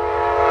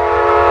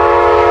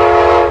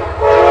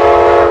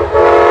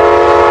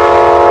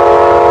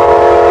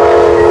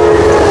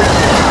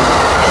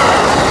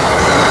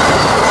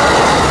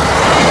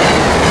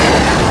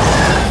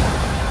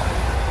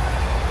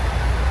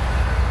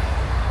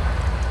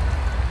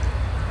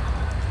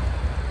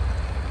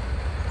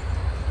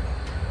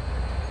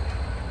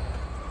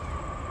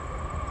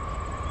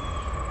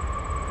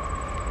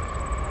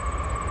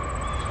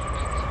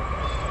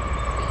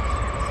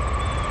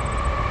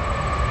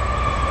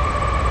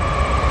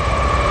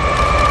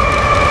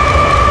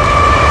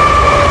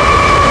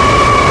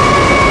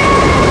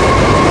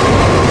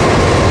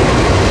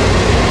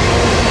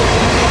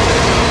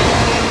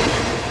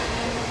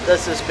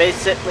 This is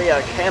basically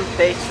our camp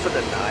base for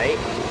the night,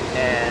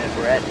 and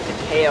we're at the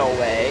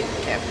KOA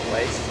camp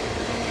place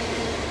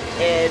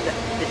in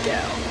the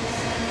Downs.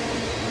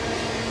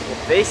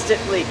 We're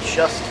basically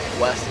just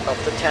west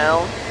of the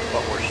town,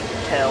 but we're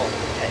still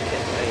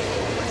technically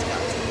in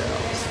Wisconsin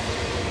Dells.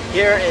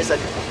 Here is a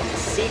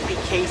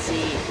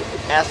CPKC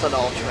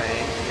ethanol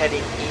train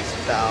heading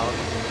eastbound.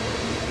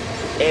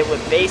 It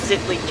would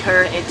basically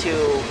turn into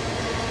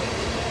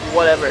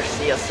whatever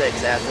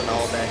CO6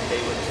 ethanol that they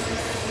would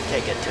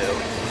take it to.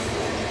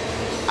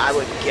 I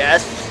would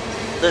guess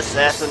this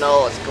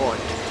ethanol is going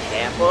to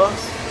Tampa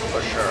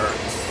for sure.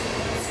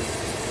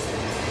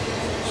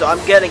 So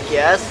I'm gonna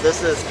guess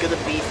this is gonna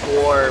be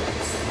for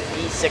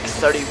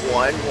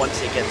B631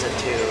 once it gets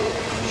into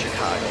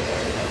Chicago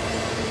area.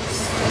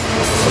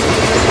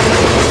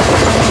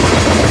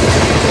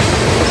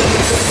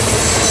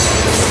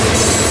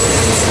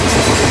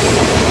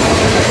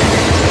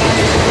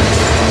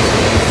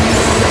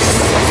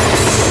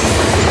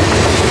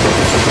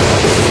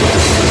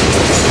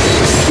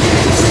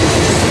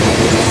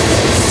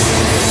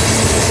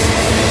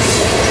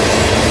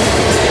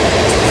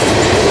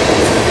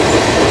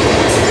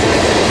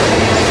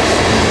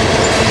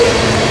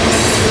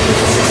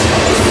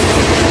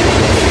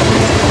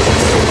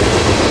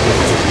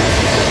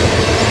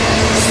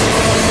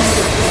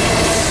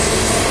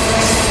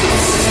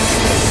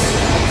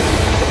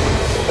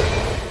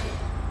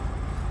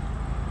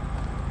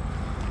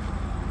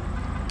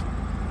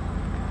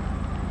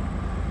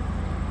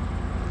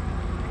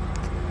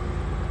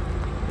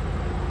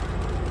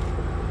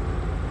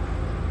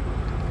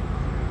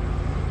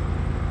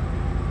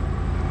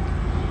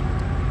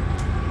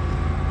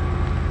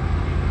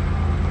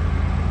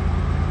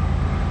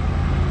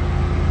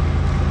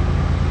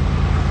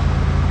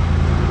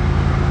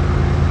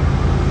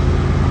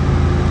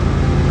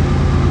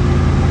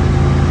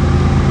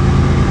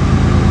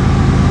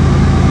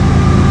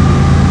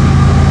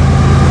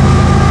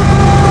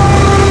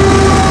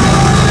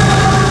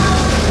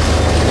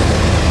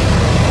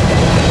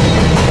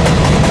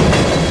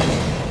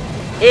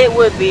 It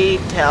would be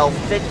till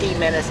 50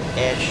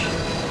 minutes-ish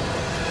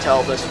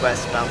till this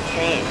westbound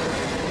came.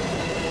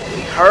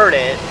 We heard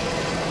it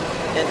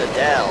in the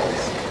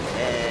Dells,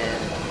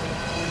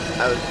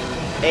 and I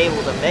was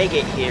able to make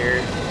it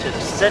here to the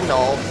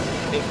signal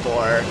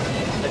before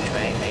the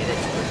train made it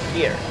through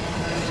here.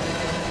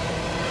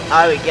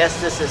 I would guess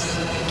this is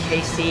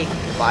KC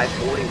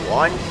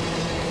 541.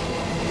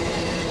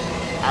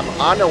 I'm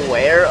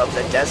unaware of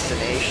the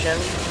destination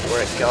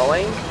where it's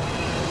going,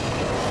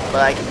 but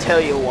I can tell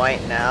you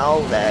right now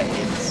that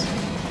it's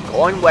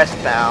going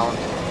westbound.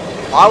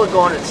 I would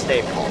go into the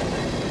State Paul,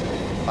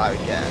 I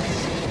would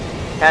guess.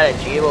 Had a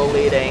Gilo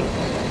leading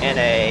and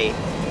a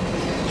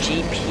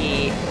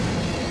GP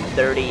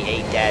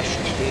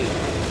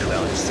 38-2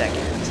 trailing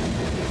second.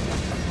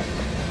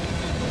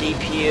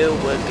 DPU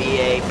would be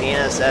a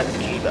BNSF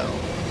Gilo.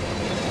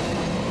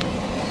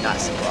 Not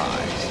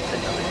surprised,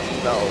 another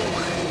Gilo.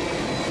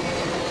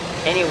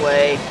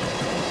 Anyway,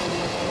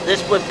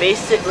 this would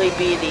basically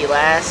be the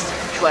last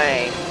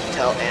train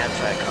till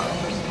Amtrak comes.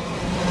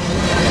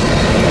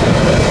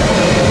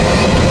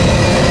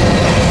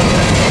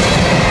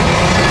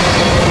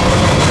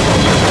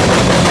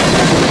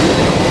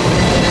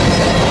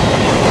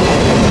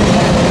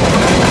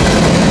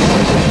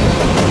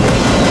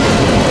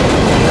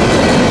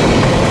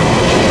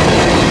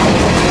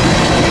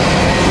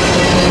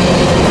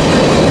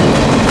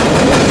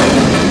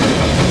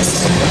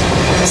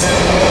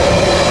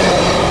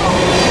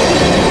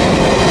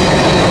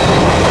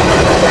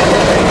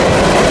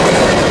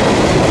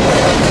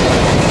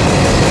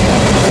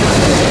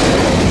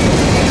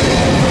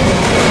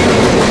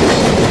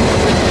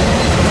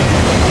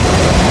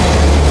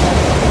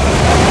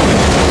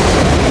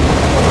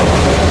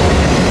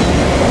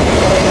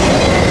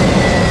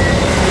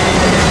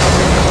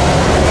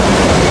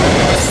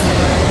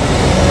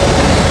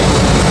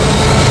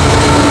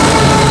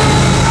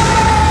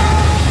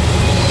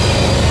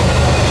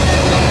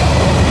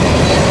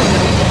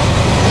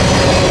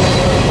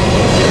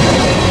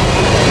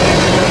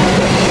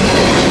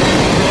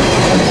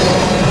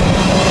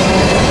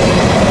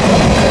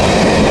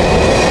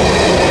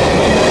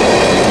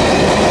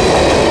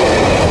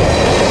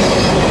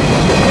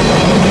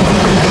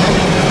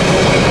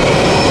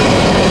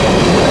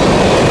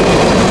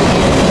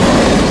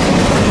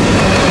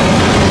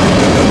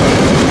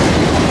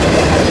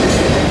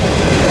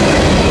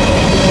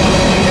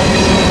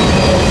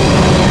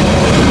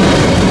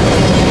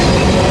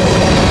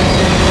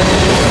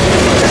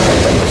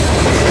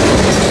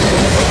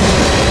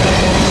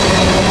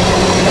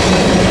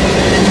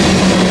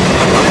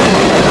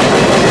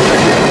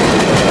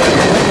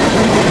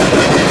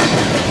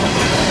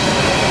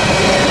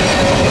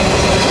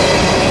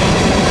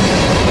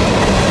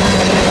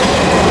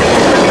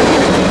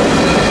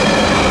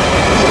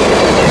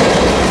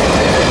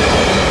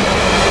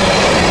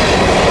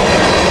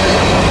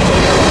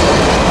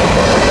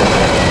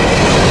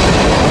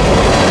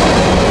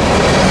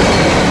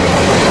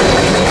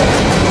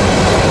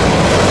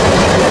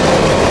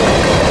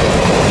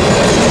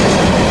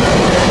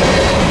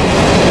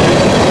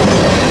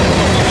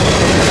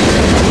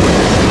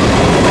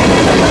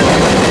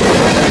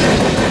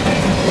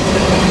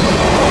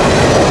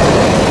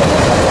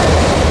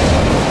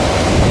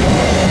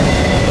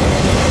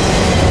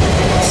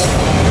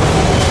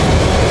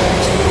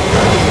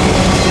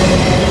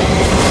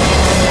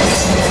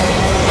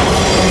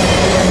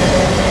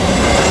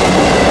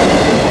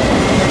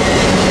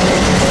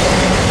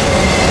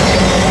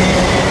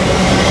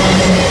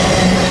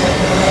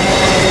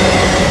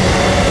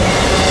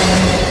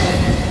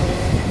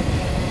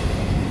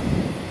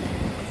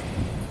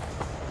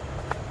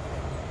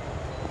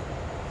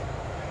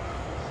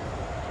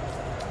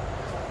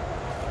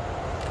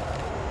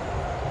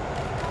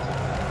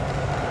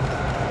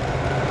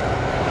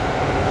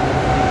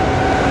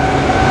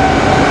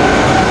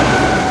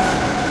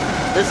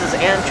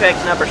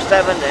 track number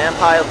 7, the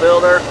Empire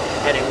Builder,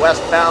 heading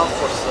westbound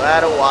for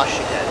Seattle,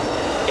 Washington.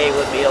 It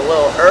would be a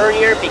little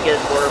earlier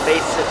because we're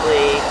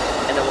basically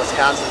in the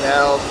Wisconsin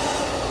Dells.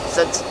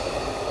 Since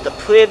the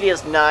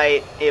previous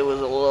night, it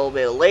was a little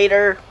bit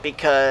later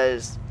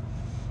because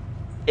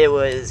it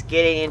was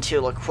getting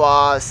into La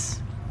Crosse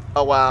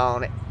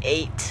around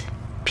 8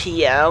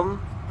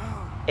 p.m.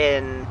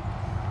 in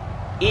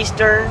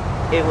Eastern.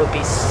 It would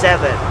be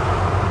 7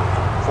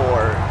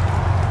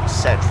 for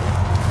Central.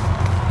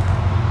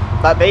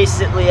 But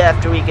basically,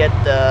 after we get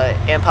the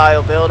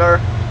Empire Builder,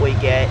 we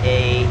get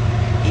a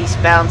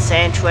eastbound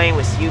sand train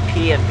with UP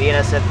and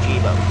BNSF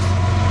G-boats.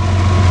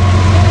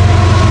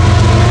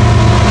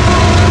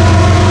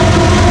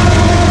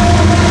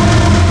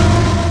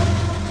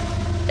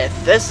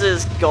 If this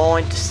is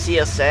going to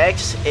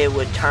CSX, it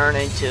would turn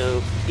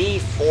into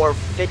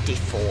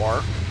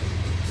B454,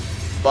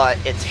 but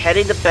it's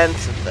heading to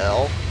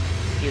Bensonville,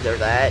 either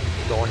that,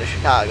 going to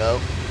Chicago,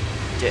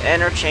 to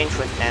interchange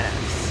with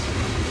NS.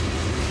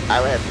 I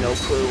would have no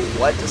clue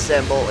what the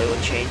symbol it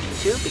would change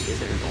into because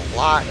there's a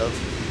lot of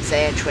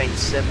sand train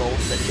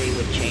symbols that they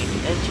would change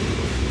into.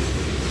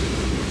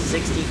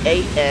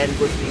 68N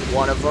would be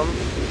one of them.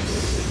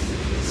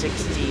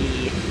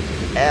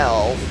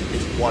 60L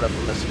is one of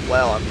them as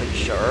well, I'm pretty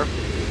sure.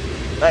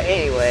 But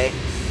anyway,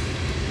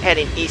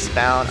 heading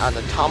eastbound on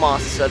the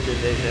Thomas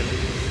subdivision.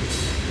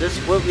 This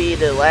will be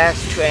the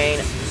last train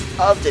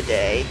of the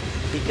day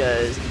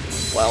because,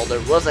 well,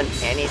 there wasn't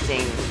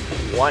anything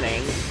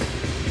running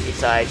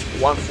besides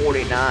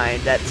 149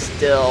 that's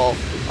still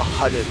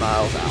 100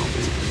 miles out.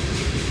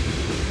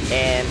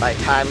 And by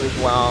the time it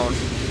was around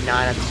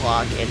 9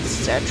 o'clock in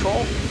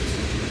Central,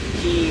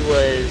 he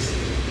was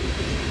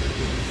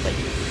like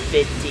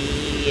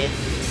 50-ish,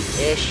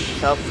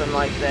 something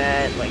like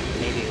that, like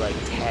maybe like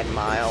 10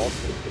 miles.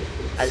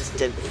 I just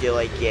didn't feel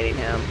like getting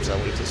him, so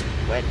we just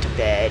went to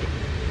bed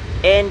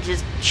and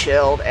just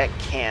chilled at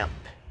camp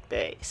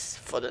base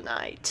for the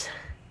night.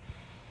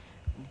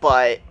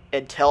 But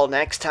until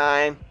next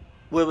time,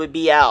 we will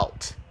be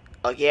out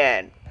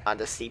again on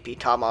the CP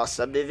Thomas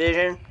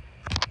subdivision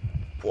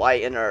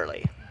bright and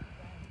early.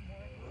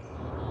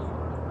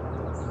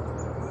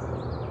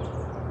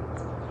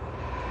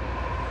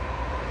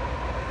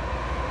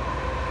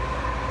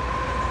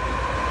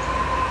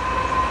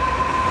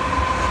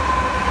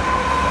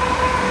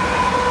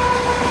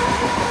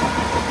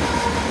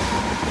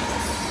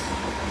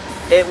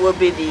 It will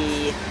be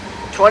the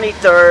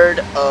 23rd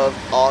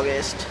of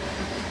August.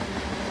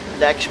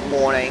 Next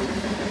morning,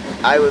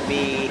 I would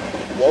be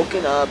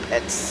woken up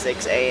at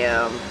 6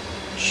 a.m.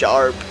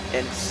 sharp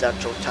in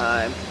Central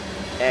Time,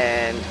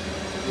 and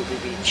we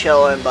would be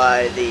chilling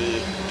by the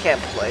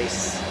camp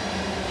place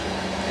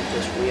and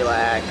just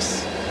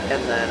relax.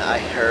 And then I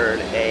heard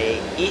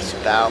a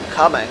eastbound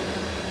coming.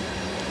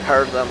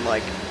 Heard them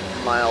like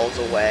miles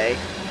away,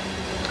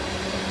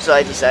 so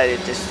I decided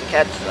just to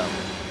catch them.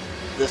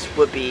 This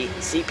would be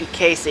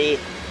CPKC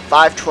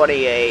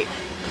 528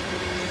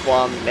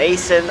 from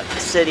Mason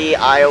City,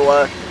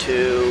 Iowa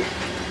to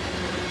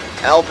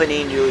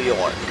Albany, New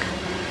York.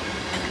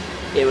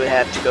 It would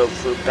have to go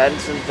through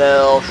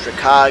Bensonville,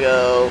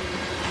 Chicago,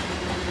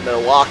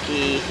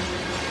 Milwaukee,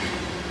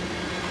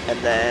 and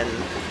then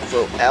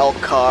through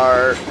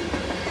Elkhart,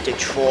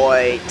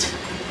 Detroit,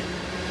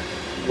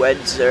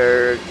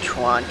 Windsor,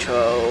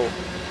 Toronto,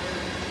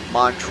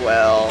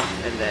 Montreal,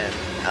 and then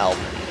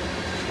Albany.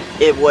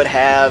 It would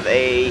have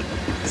a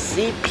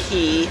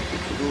CP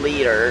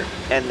leader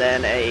and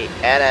then a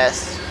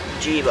NS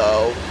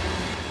Jibo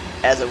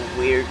as a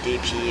weird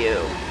DPU.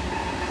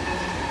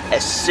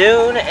 As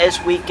soon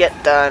as we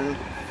get done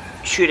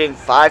shooting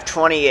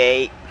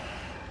 528,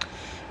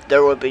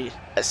 there will be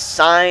a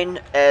sign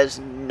as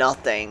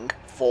nothing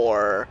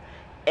for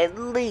at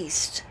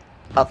least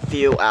a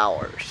few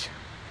hours.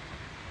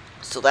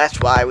 So that's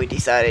why we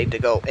decided to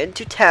go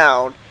into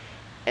town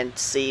and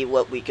see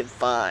what we can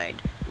find.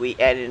 We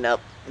ended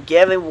up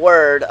giving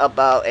word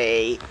about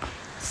a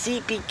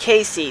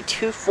CPKC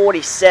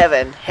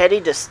 247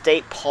 heading to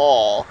State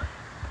Paul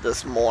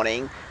this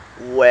morning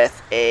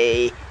with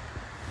a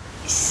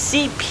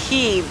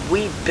CP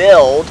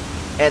rebuild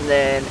and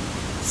then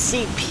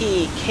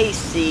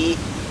CPKC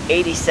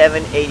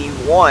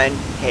 8781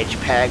 hitch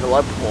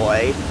Pagler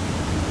Ploy,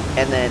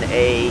 and then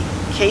a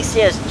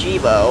KCS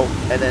Jibo,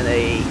 and then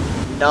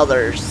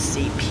another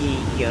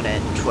CP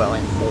unit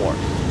trailing forth.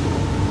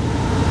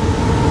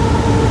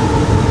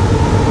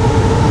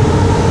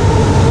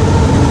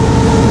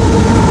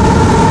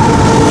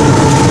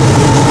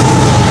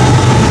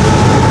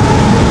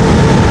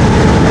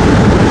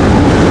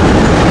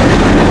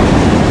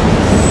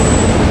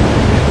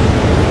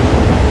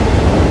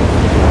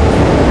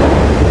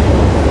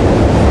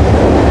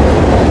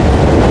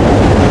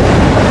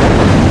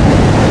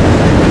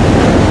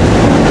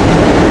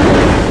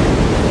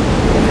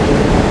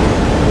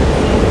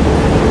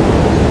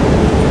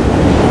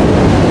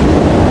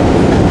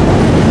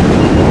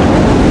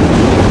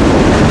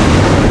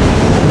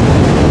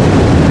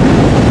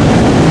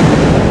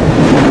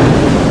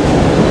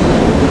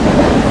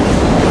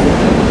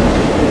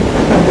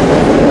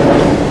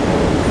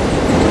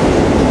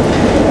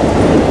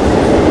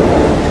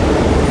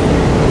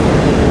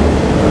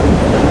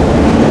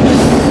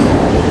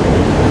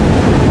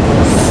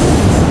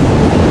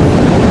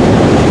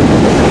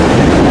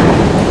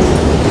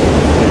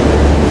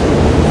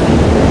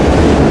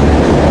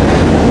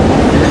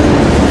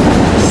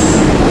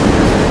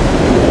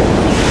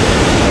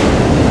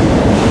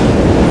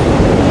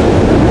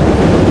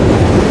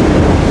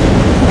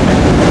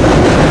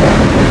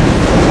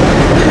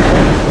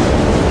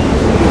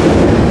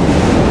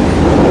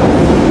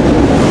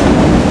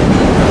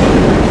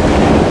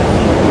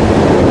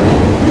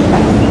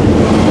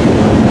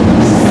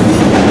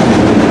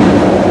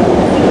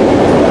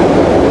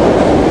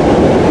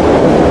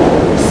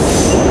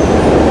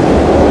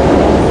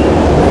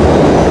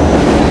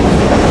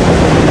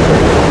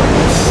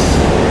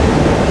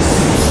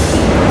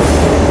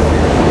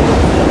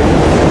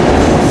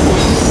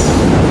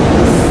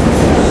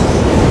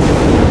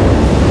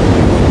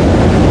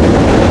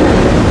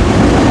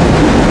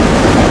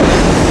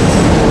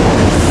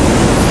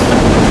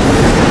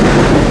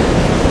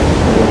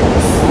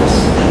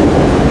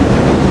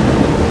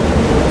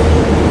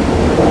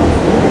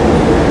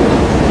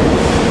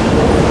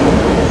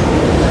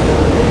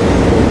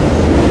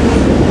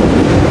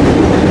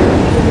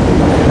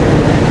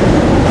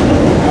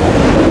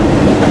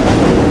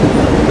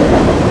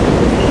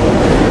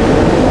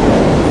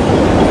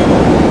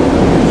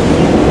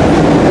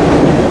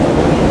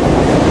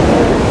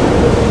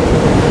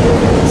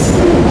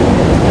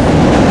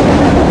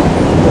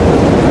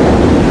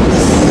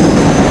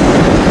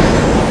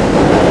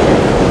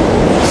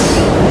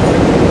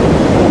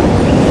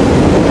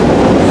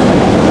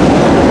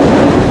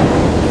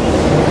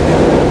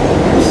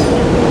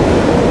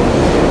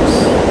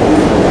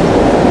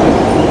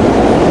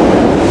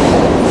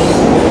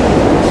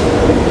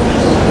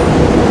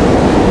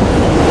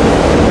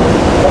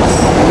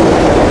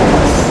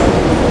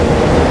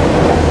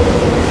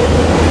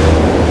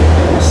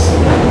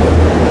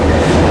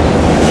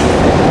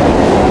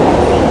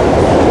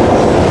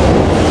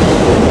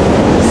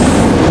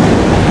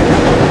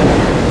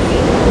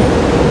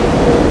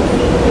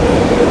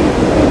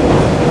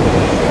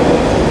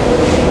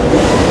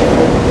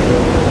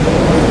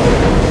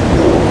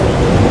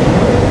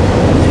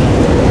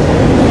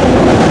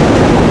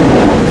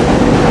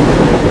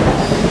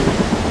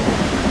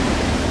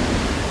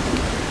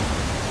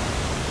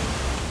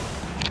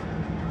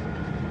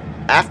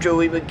 after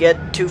we would get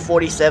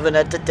 247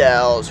 at the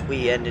Dells,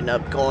 we ended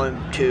up going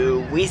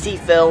to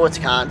Resseville,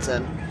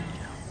 Wisconsin,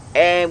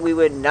 and we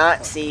would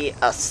not see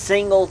a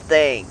single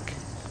thing.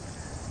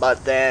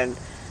 But then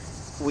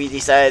we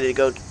decided to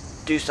go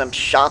do some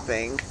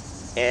shopping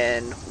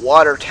in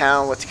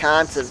Watertown,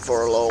 Wisconsin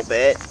for a little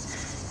bit,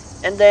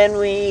 and then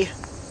we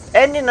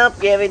ended up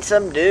giving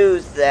some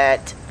news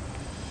that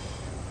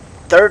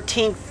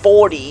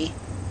 1340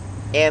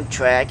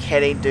 Amtrak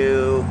heading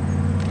to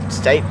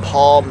St.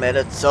 Paul,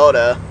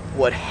 Minnesota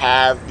would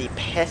have the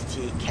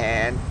Petty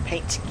Can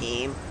paint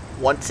scheme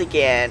once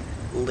again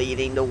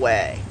leading the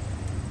way.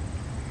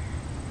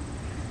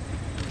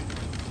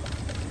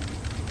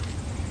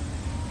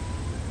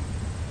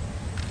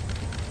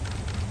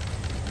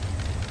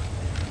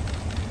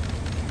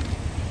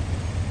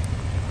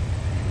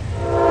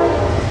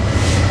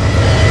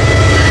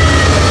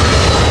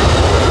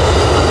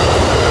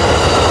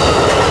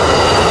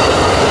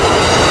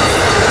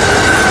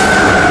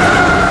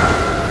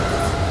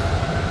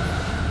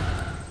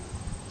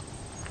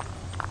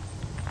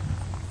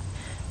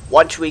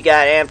 Once we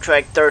got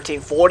Amtrak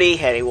 1340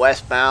 heading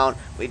westbound,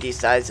 we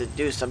decided to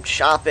do some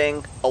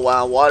shopping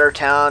around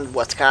Watertown,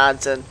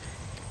 Wisconsin,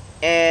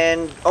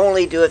 and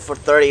only do it for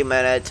 30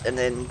 minutes, and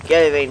then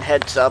giving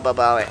heads up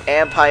about an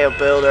Empire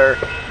Builder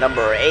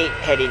number 8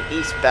 heading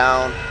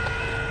eastbound,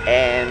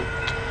 and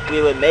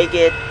we would make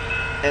it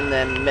and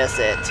then miss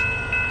it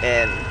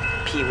in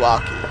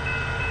Pewaukee.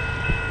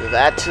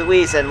 That's the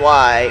reason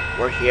why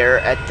we're here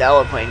at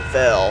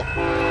Duplainville,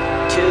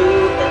 to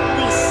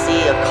at least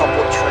see a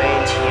couple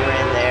trains here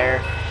and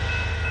there,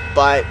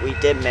 but we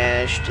did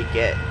manage to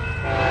get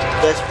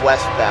this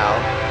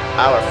westbound,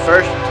 our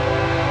first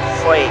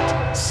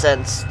freight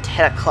since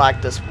 10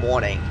 o'clock this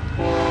morning.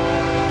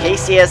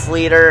 KCS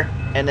leader,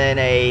 and then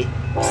a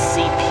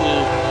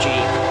CP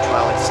Jeep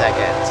trailing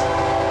second.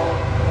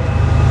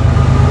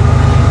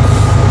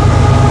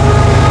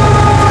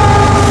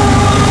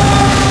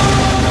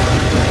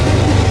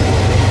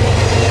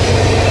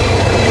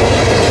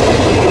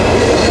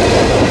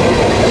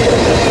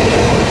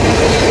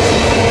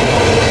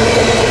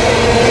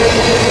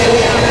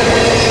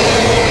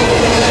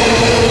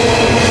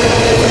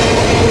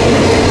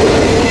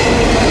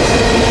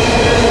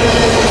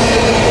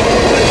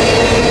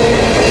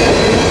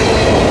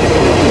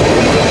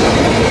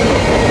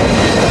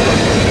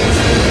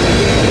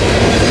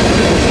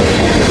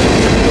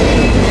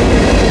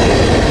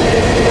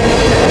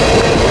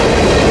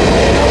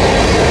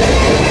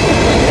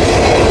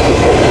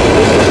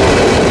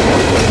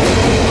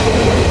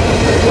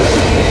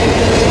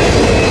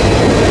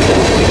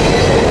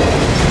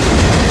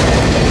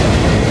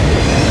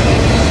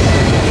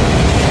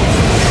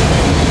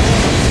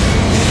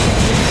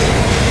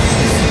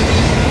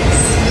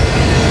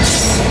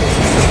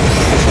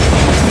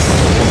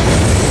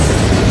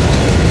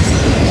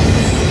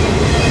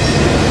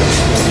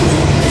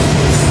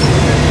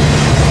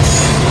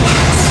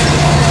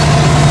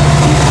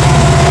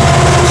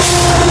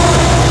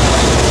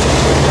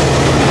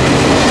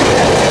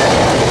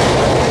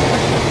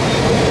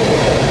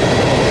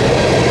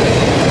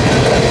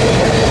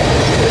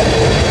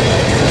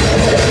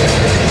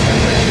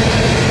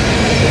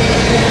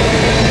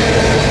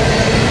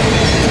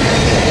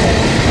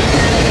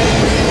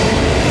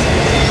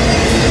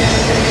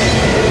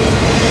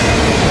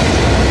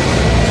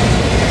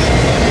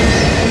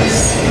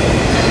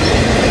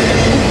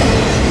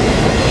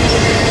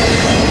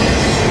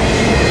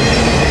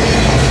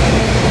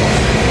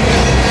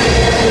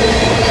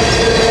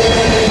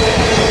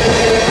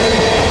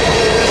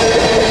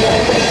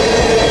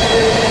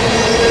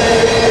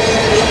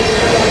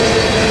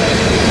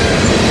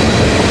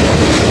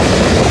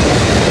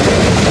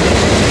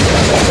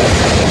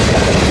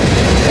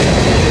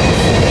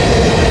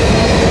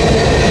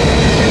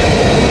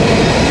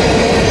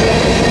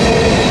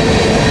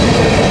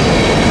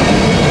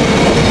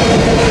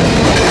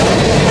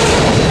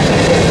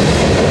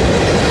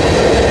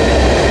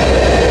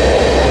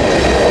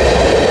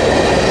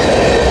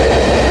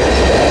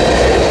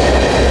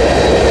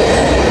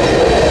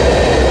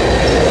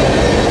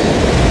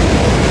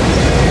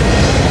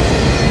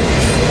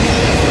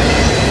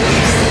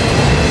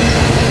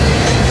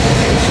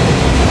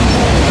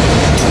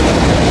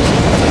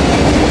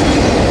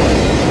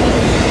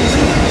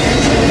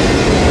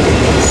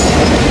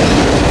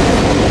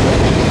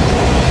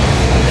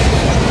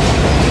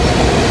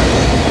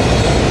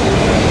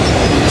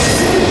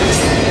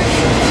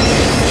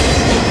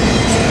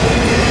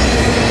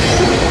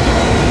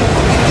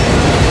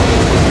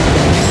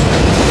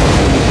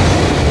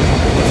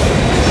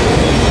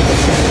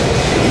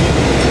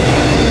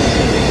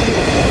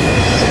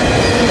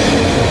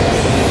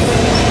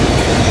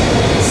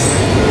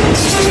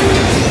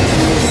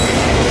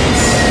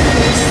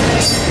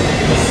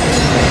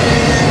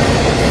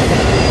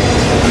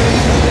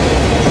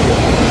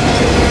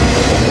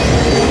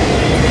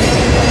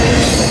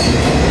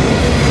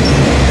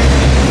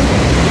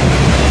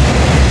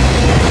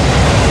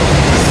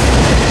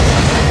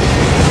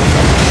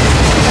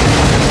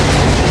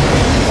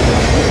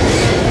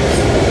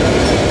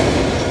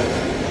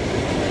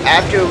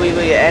 after we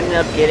would end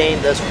up getting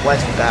this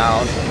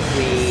westbound,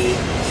 we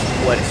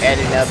would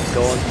end up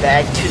going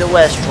back to the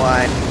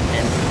restaurant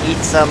and eat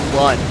some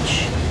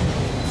lunch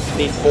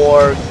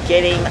before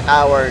getting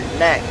our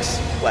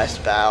next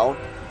westbound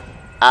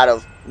out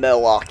of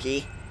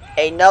Milwaukee,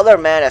 another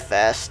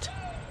manifest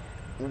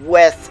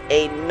with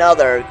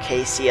another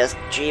KCS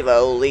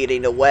Jivo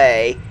leading the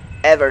way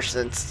ever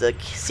since the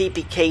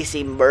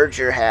CPKC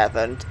merger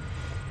happened.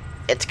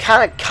 It's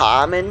kind of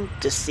common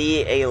to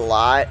see a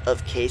lot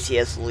of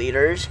KCS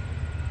leaders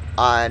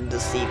on the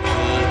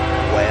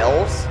CP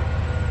Wales,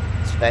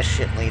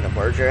 especially the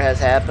merger has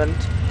happened.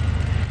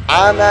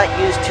 I'm not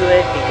used to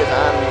it because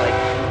I'm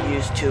like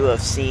used to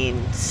have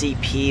seen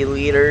CP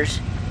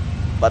leaders,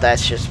 but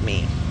that's just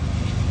me.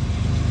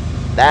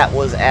 That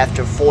was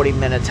after 40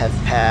 minutes have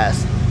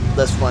passed,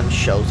 this one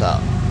shows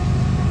up.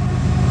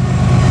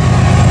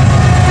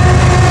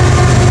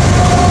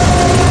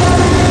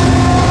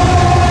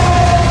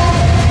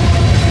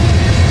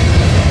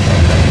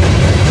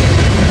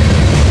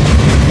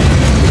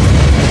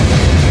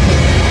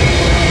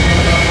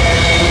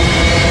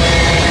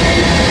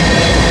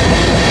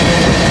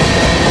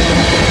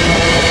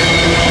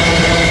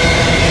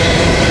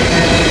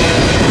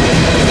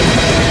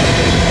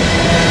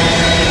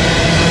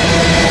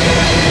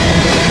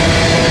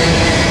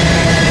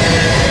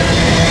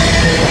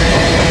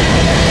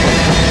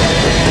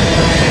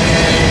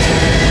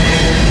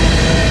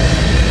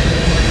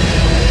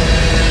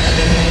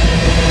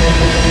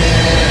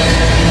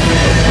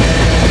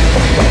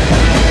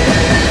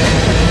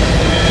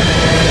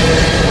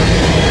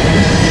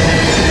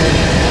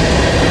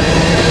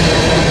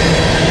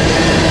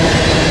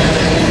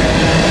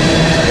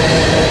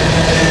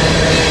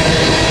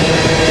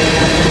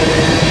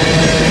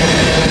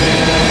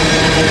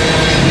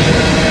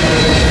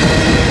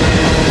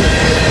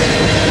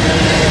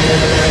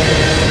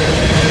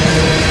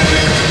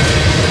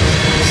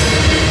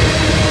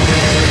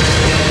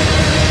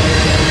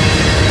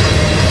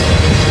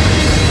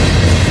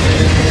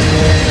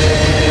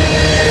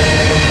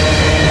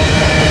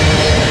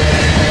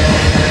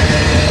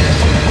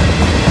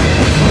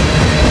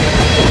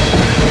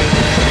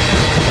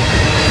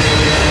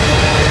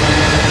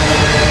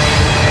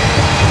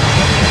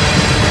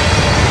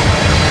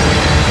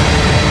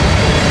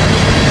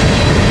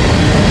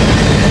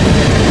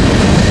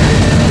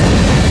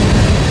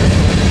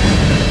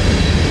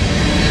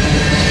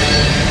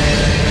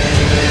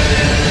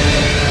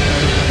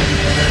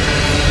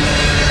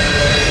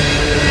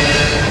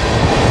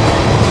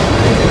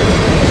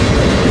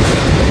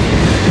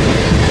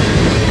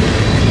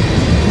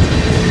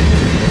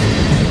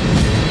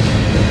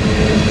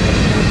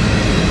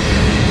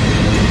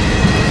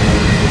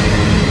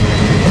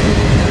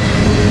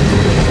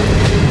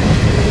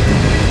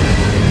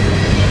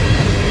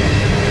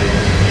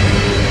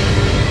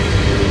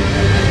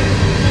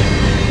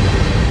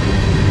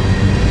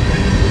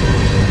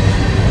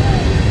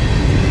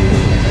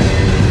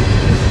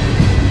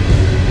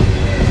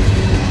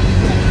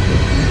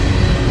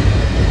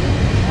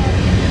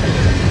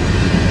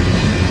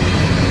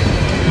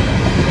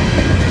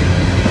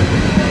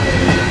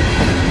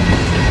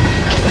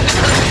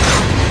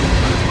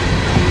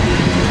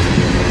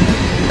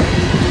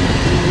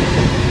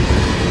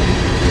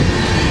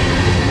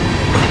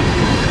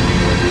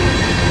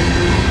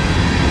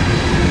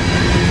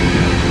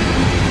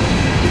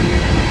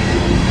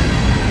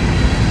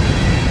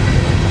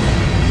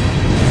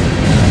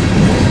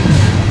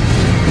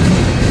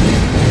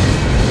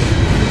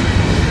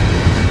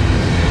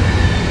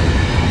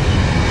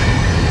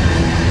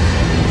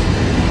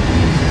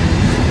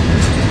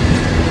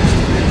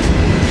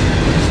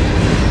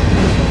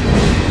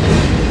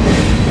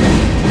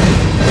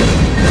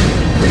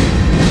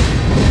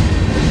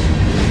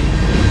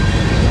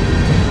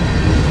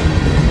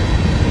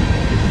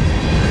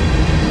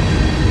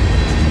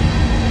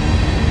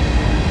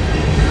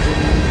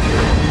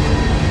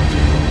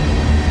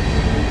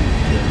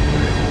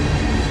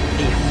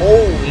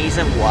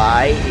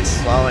 Why he's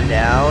slowing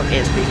down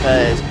is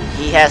because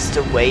he has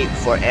to wait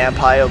for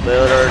Empire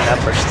Builder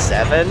number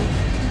 7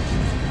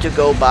 to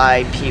go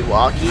by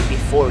Pewaukee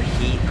before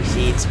he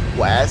proceeds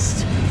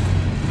west.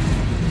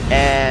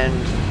 And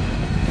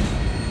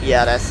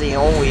yeah, that's the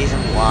only reason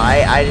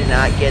why I did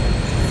not get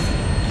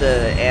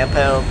the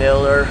Empire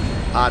Builder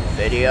on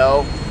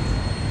video.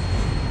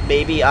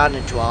 Maybe on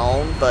the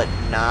drone, but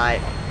not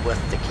with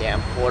the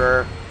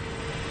camcorder.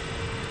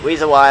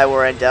 Reason why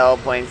we're in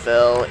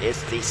Duplainville is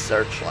the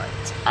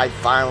Seachlight. I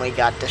finally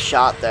got to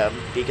shot them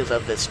because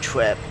of this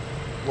trip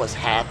was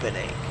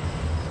happening.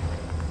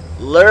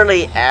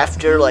 Literally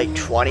after like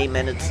 20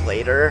 minutes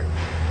later,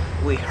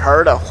 we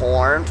heard a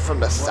horn from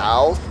the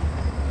south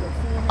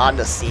on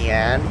the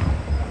CN.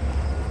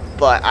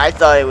 But I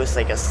thought it was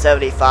like a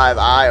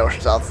 75I or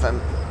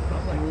something.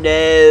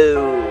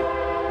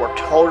 No, we're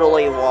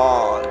totally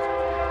wrong.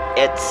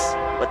 It's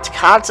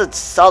Wisconsin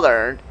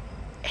Southern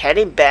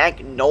heading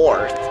back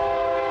north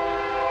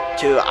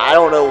to I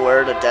don't know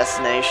where the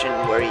destination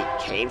where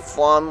he came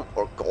from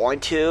or going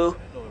to,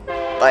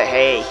 but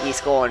hey,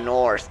 he's going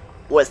north.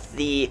 with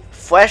the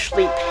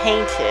freshly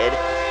painted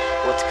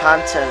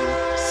Wisconsin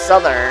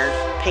Southern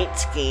paint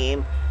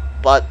scheme,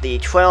 but the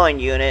trailing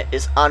unit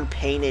is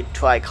unpainted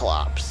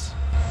Triclops.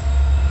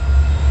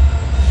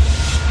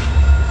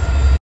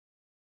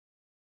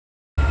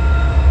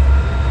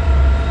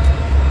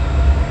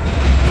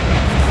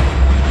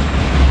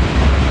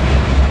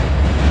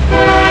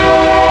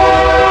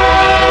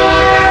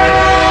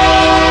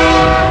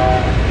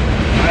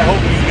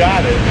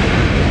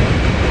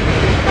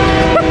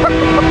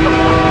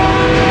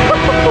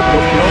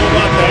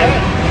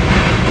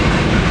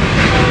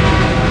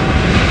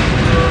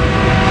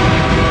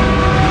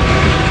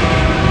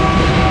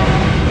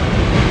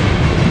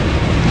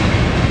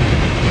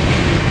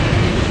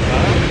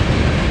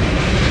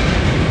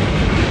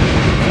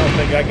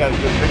 I got a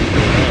good picture of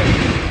that.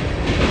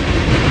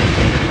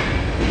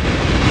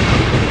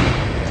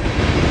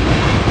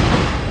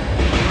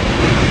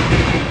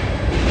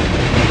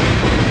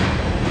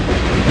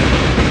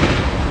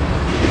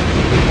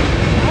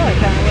 Oh, I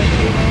kind of like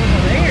being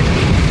over there.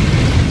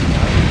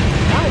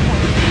 I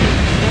want to be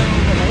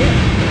over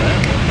there.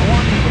 I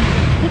want to take a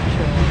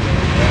picture of it.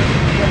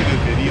 You got a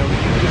good video. You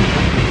can get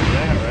pictures of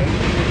that, right?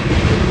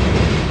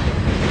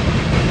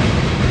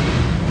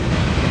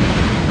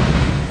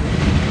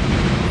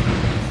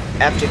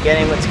 After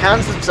getting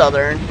Wisconsin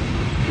Southern,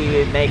 we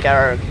would make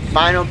our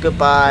final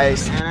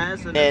goodbyes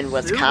in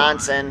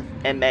Wisconsin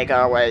and make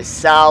our way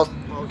south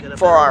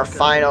for our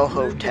final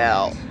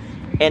hotel.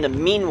 In the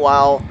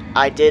meanwhile,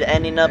 I did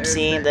ending up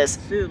seeing this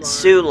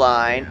Sioux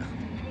line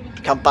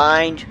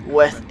combined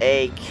with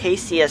a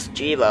KCS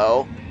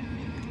Jibo.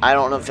 I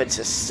don't know if it's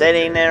just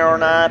sitting there or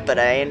not, but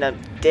I ended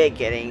up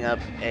getting up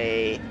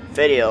a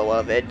video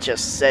of it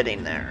just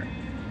sitting there.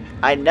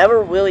 I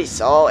never really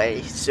saw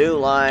a Sioux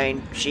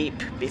line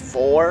Jeep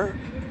before,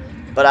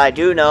 but I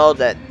do know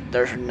that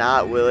there's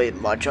not really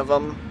much of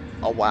them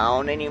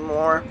around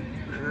anymore,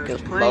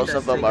 because most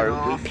of them are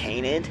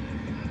repainted.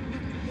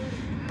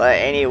 But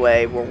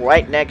anyway, we're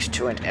right next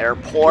to an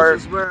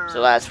airport,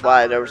 so that's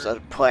why there was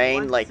a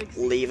plane like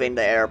leaving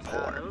the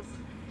airport.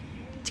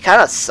 It kind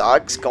of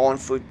sucks going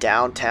through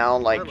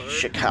downtown like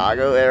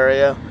Chicago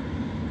area.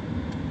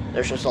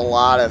 There's just a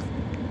lot of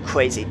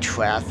crazy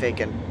traffic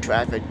and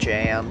traffic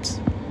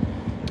jams.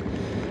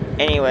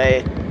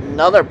 Anyway,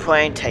 another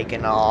plane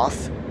taking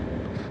off.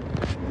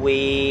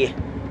 We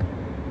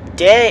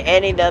did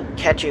end up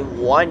catching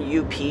one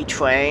UP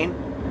train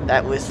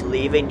that was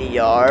leaving the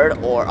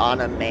yard or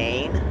on a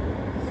main,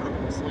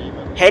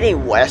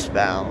 heading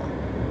westbound.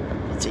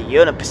 It's a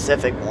Union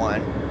Pacific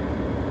one.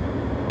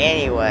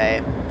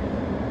 Anyway,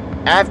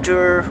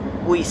 after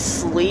we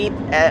sleep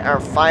at our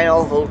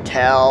final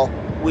hotel,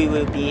 we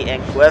will be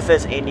in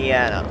Griffith,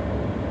 Indiana.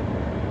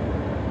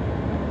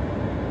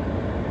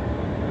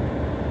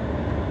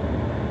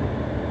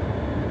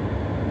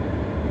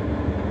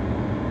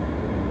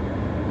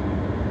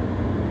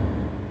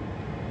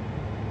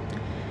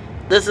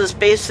 This is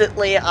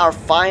basically our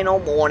final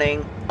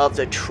morning of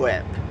the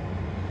trip.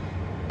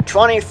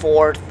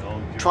 24th,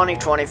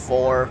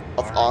 2024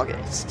 of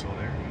August.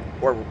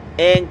 We're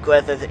in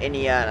Griffith,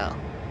 Indiana.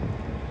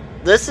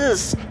 This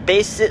is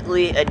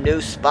basically a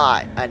new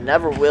spot. I've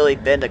never really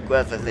been to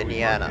Griffith,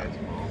 Indiana.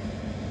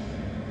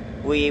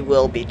 We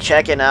will be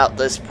checking out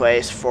this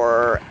place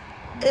for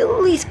at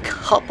least a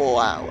couple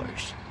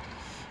hours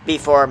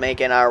before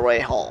making our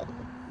way home.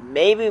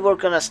 Maybe we're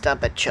gonna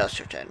stop at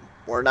Chesterton.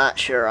 We're not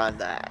sure on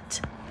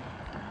that.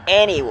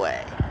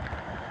 Anyway,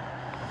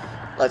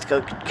 let's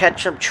go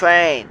catch some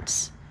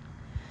trains.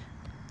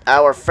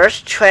 Our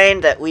first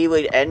train that we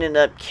would ended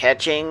up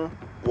catching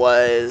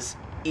was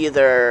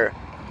either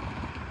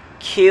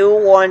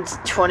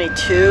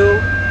Q122,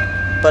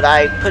 but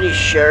I'm pretty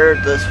sure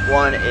this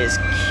one is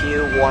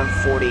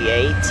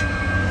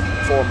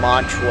Q148 for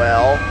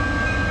Montreal.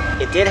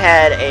 It did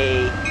have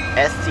a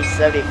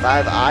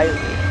ST75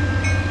 Eiley,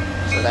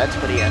 so that's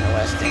pretty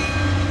interesting.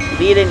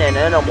 Leading an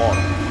intermodal.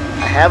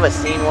 I haven't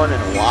seen one in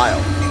a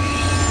while.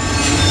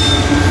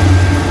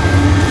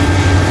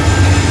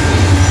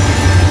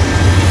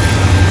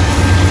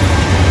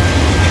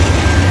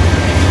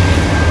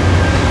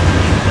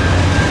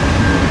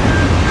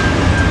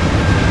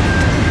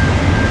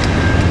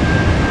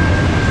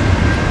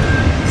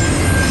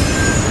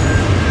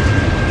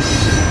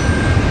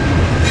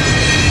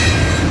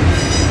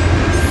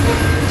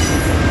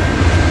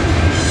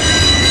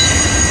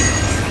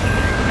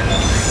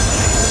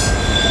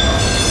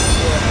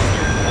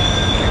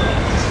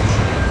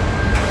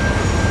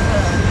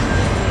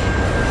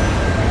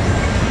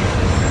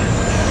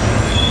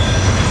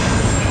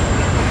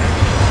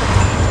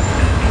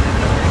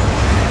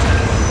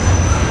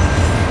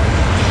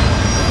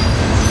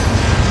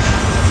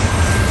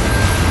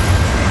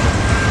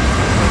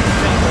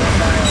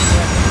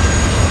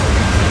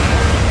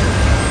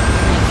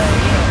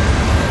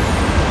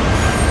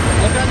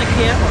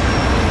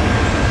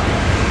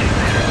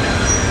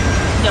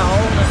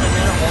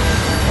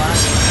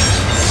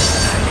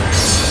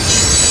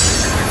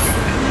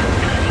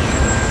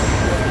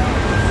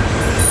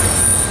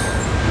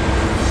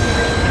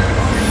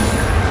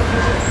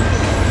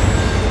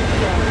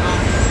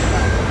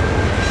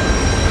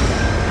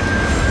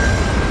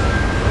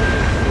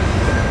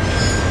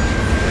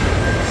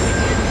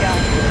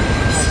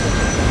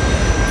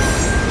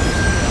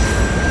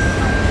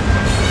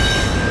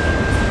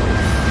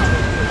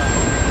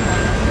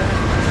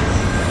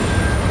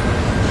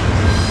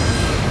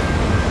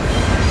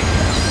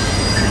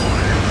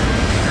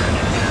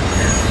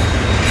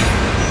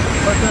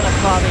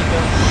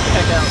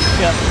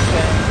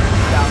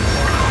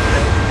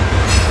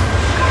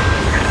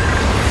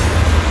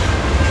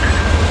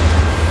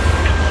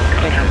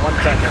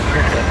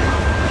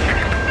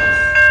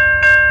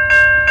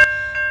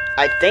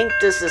 I think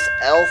this is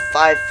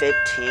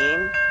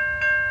L515,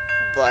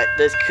 but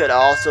this could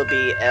also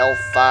be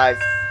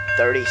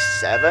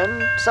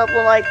L537,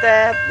 something like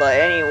that. But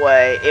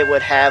anyway, it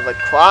would have a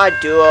quad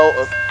duo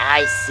of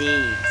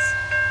ICs,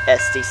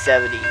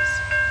 SD70s.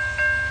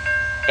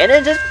 And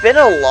it has been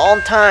a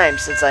long time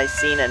since I've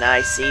seen an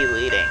IC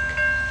leading,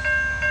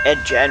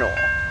 in general.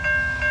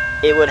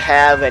 It would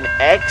have an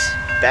X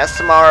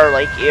Bessemer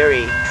Lake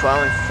Erie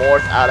trailing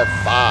 4th out of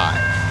 5.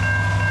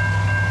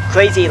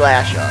 Crazy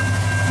lash up.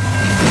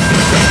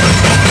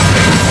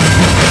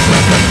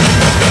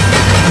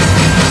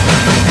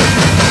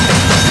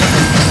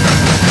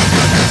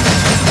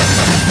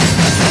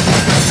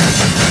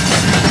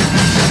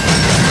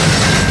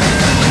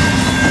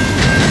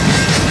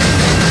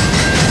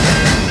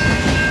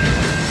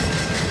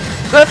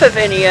 Griffith,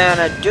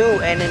 Indiana do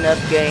ending up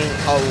getting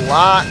a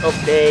lot of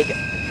big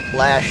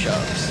lash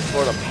ups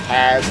for the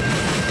past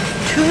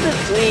 2 to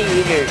 3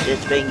 years.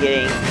 It's been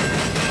getting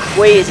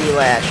crazy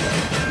lash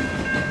ups,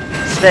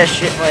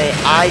 especially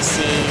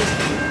ICs,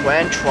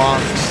 Grand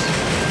Trunks,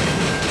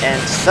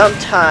 and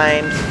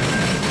sometimes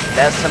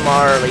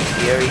Bessemer Lake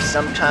Erie.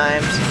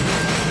 Sometimes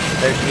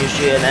there's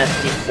usually an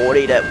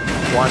SD40 that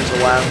runs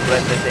around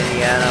Griffith,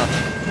 Indiana.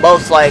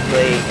 Most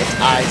likely it's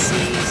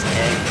ICs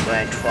and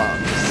Grand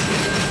Trunks.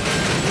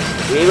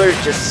 We were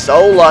just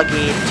so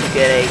lucky to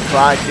get a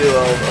quad duo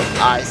of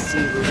IC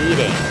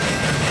leading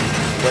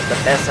with the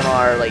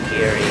Bessemer Lake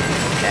Erie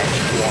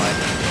X1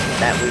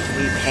 that we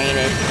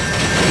repainted.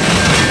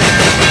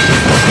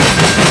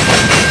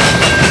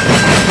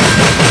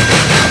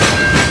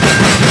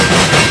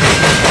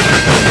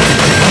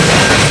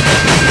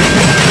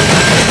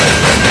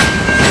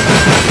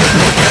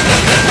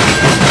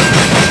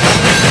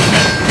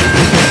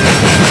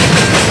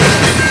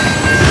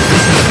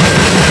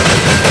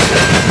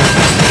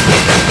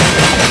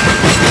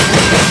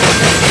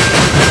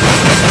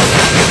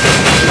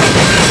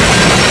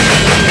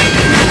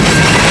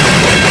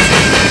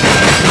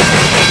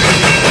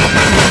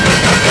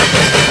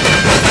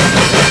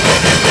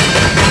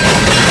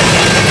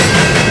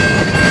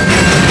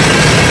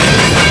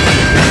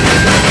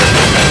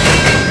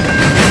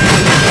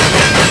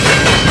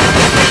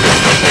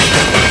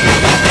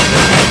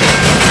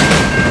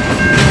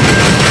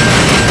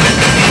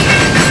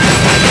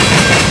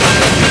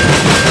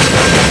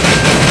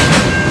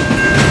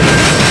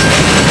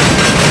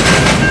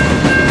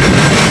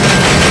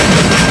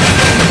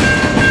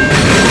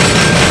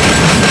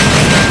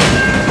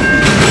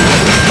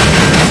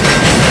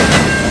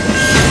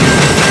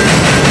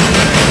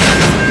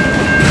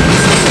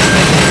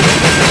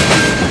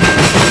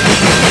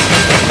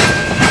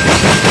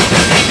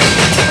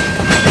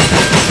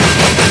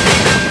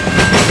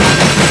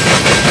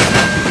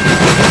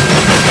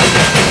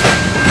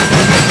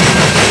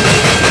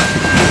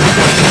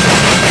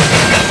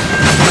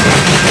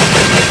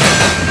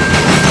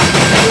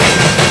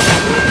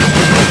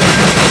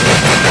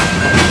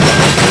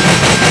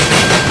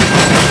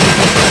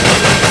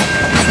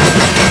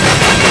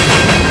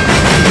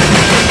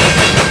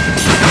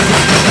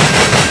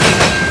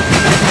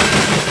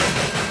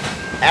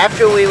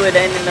 After we would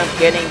end up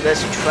getting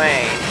this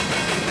train,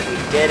 we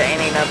did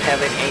ending up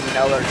having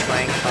another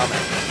train coming.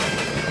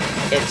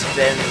 It's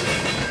been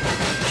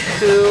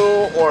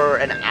 2 or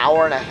an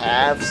hour and a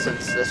half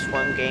since this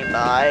one came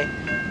by.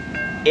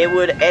 It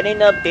would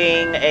ending up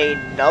being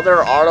another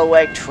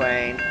Autoweg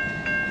train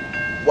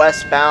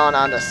westbound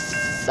on the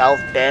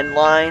South Bend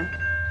line.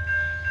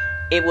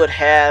 It would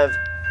have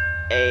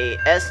a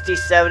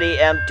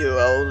SD70M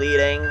Duo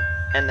leading,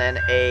 and then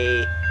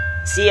a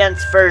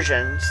CN's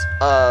versions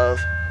of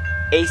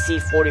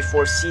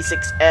AC44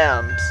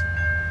 C6Ms,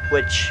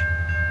 which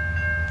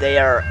they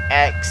are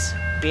ex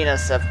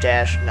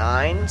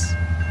BNSF-9s,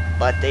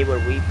 but they were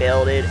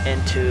rebuilt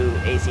into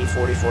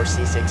AC44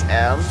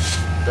 C6Ms,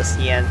 the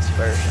CN's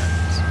versions.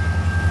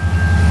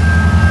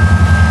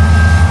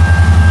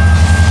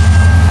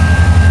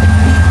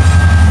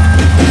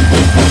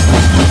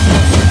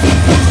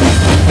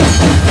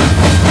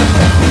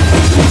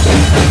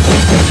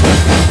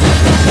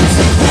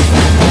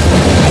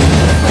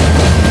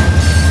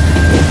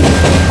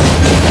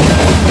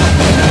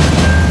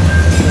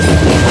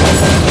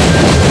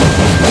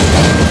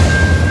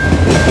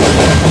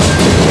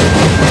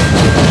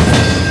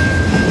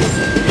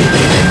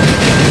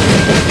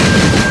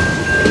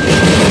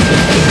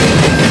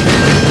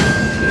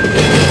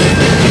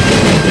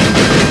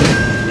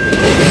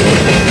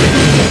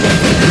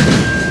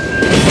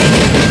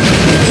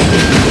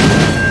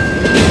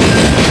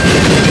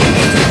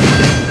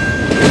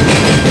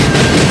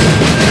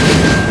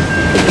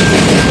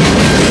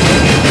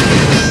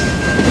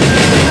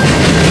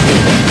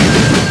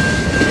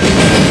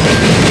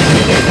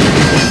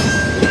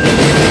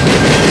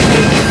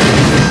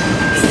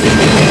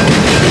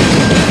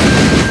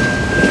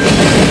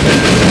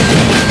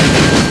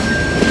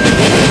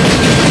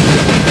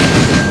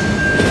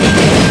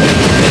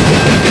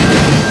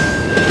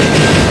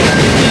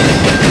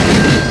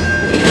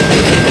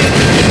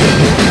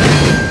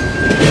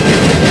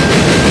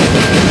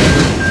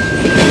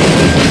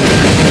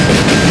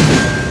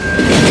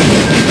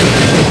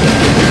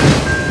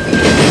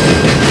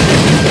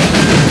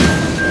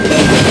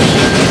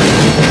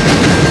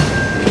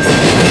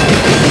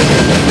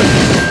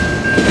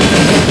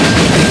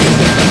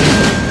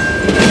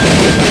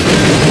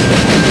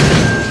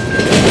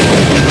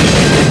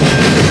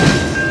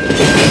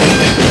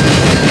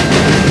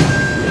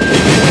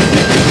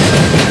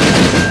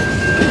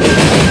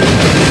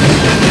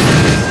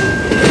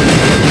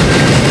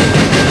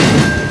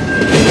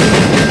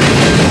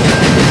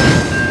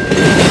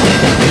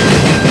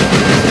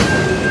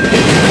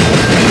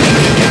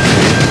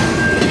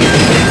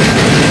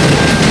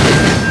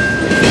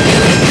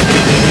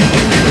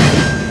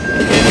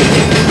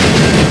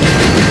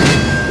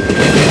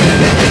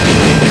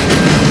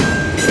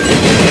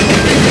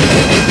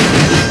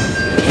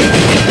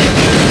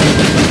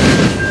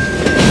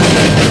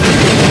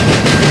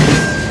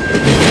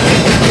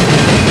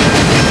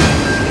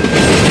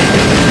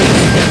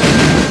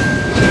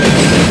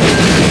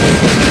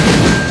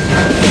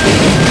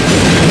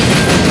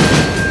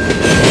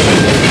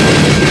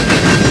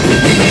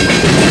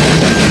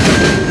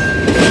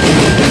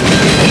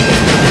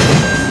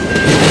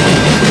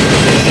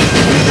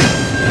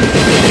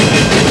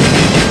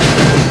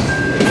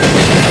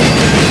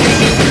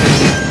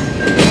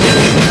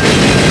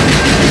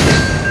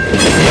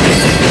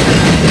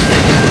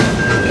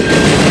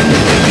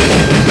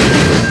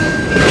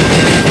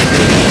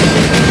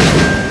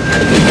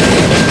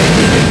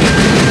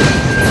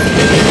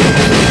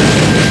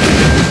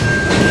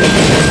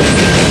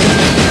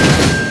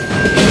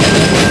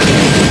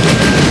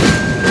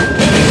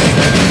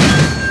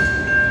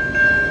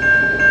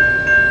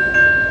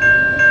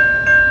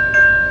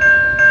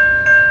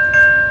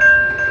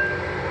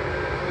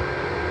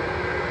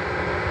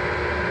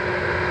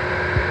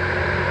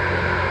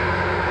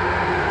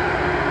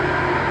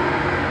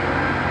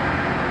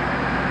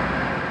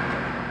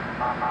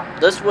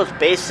 This was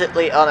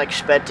basically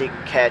unexpected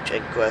catch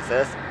at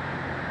Griffith.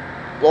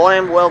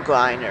 Lauren Will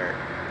Grinder.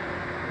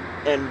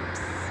 In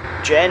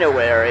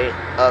January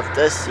of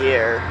this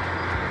year,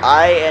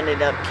 I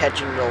ended up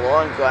catching the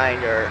Lauren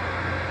Grinder,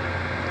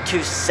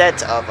 2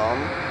 sets of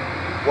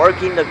them,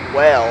 working the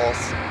whales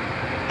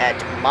at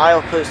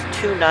milepost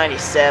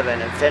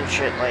 297.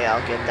 Eventually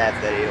I'll get that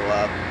video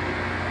up,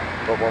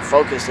 but we're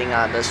focusing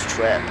on this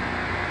trip.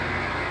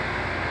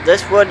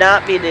 This would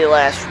not be the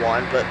last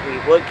one, but we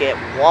would get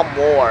one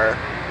more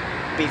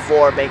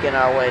before making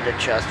our way to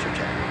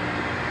Chesterton.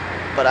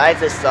 But I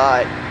just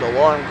thought the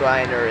Lauren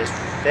Grinder is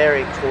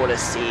very cool to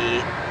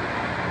see,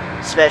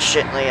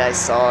 especially I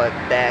saw it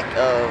back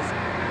of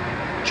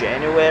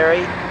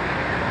January.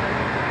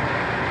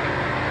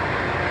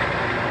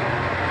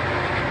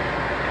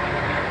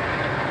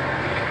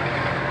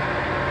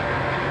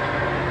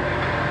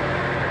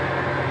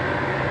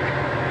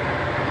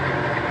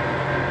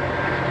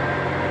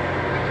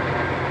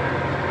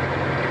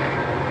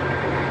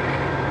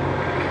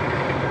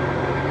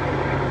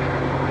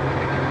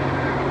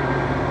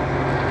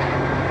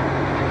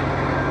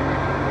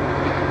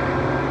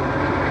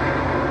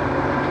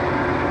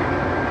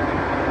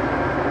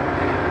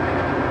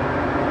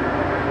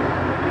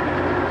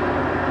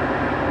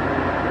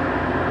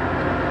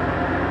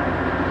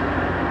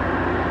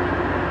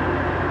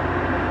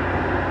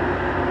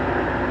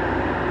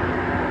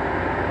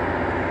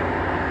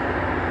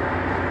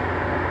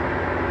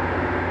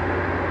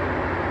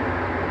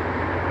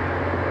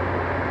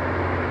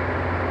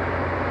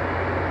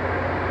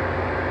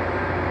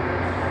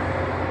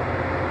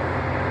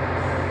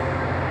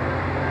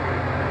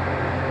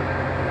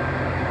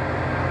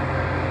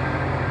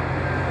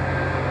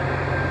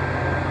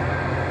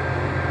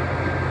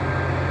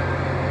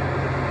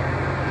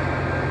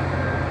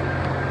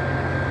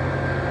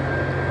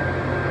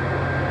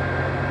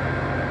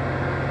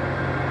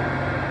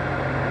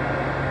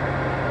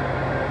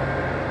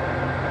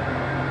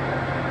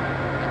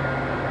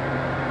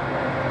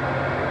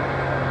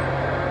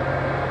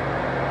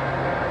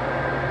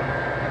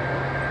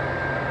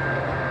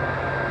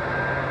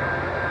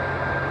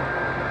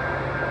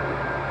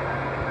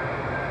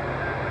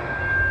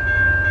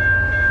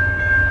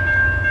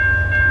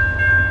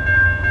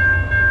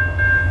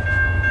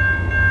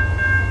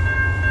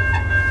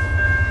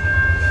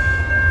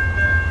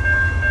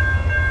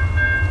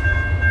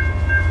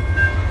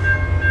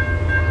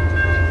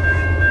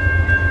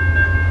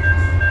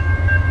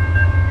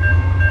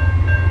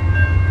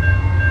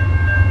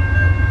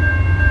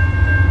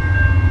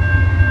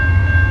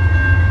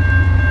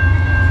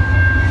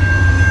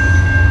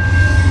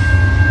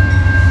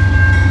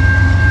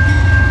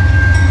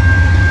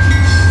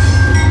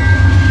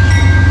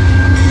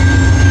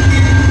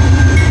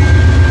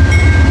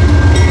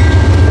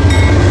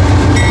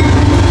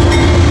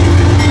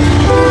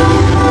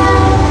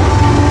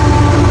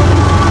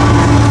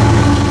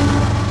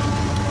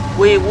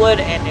 We would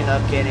ended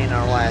up getting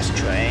our last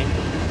train.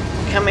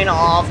 Coming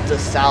off the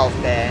south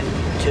end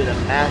to the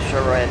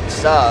Massaret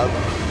sub,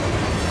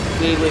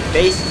 we would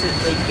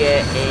basically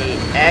get a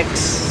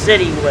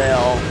ex-City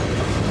Whale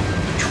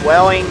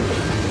trailing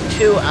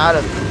 2 out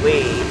of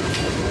 3,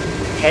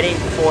 heading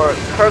for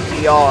Kirk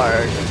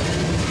Yard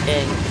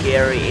in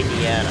Gary,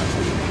 Indiana.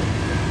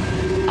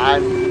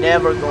 I'm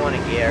never going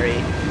to Gary,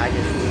 I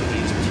just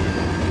refuse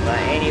to. But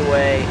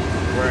anyway,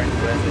 we're in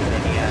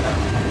Griffith,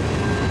 Indiana.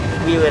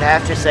 We would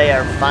have to say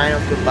our final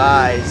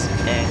goodbyes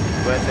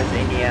in Griffith,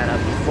 Indiana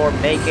before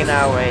making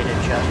our way to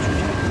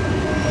Chesterton.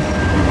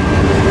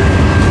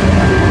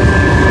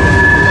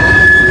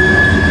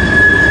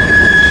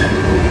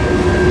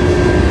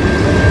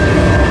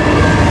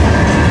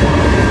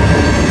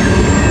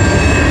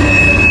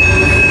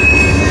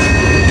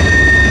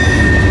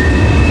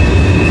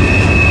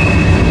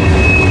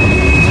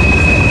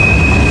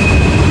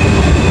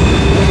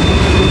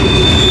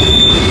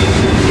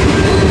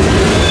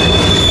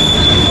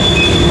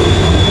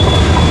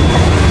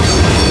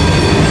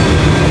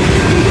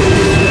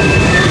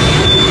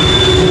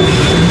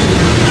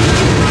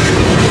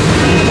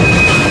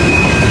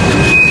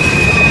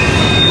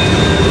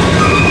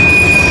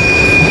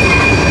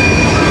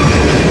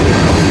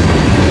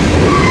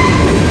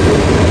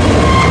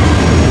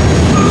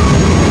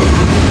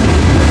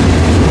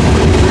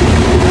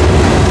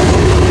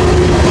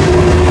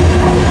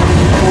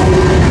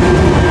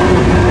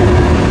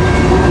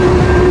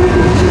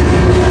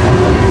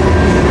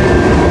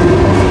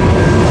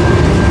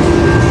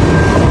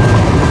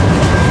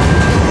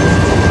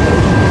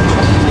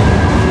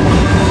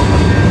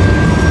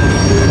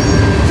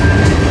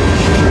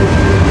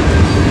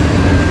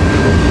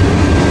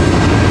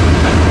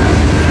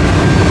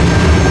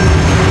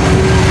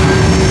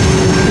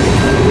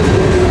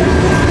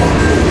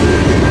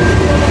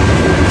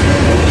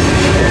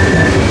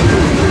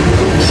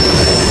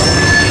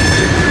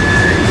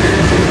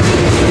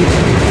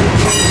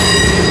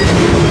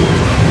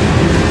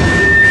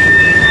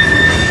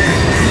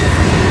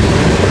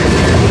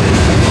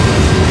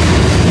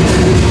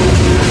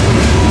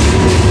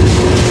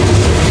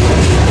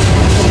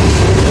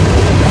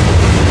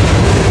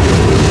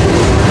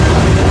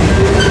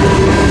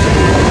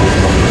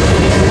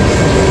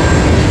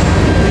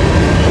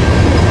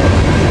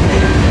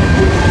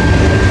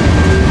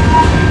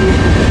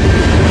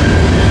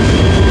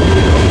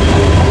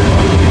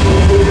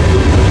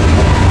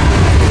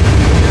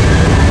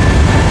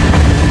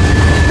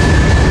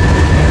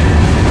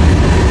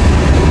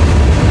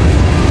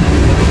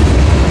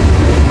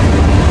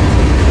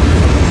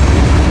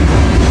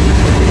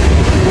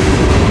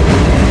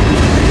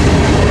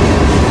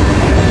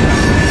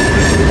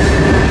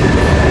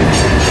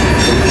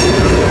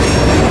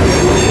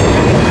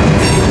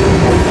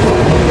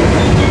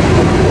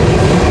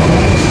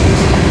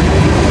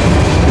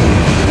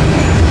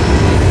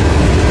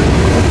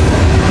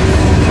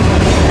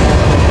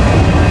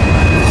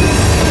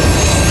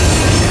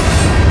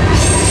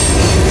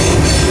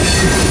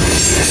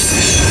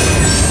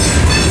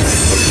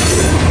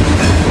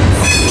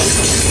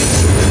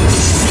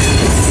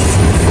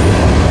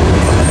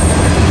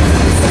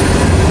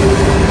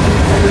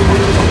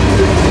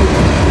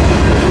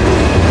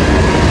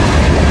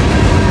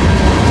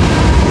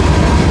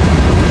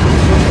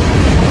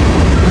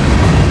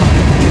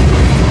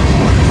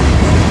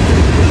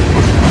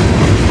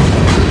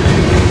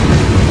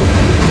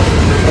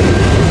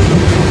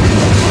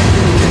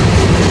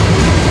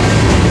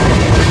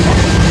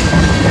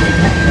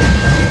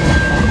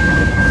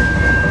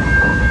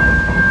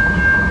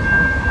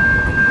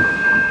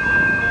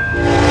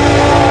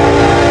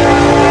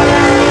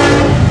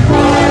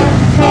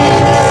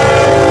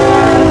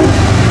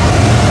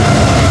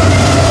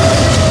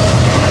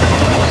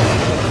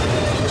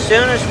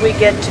 soon as we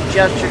get to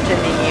Chesterton,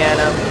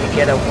 Indiana, we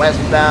get a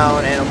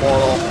westbound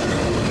intermodal.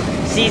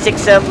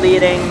 C6M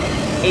leading,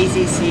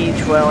 ACC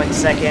trailing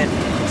second,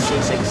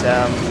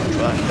 C6M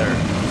trailing third.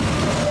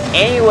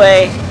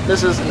 Anyway,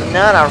 this is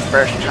not our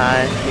first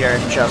time here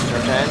in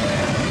Chesterton.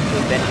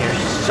 We've been here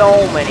so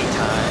many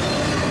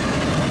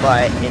times,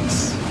 but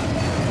it's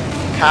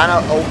kind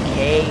of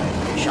okay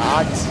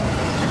shots.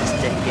 I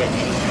just didn't get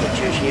any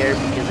pictures here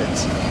because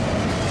it's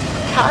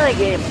kind of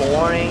getting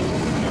boring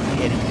and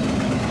hitting.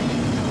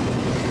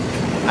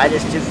 I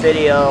just do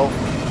video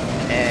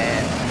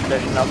and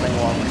there's nothing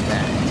wrong with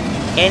that.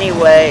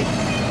 Anyway,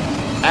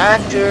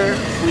 after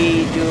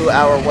we do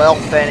our well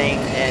fitting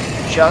in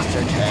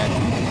Chesterton,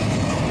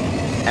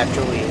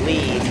 after we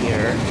leave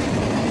here,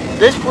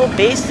 this will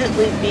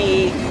basically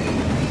be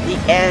the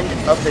end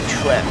of the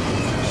trip.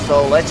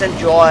 So let's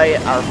enjoy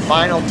our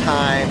final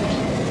time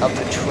of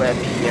the trip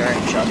here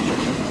in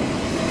Chesterton.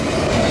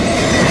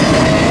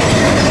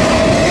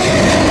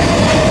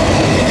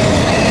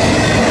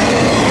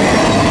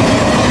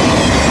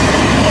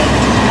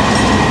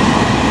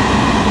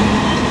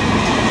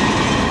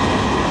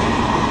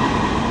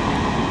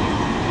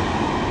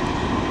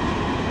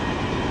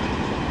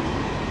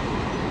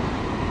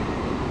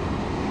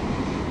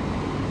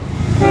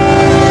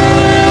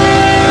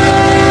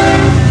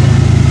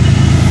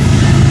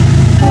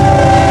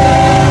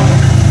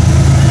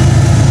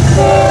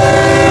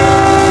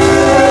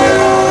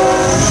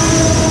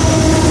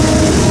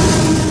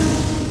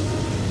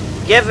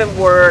 Given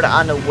word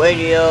on the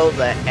radio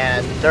that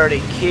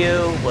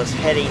N30Q was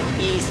heading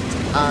east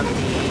on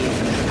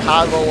the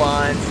Chicago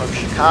line from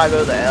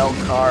Chicago to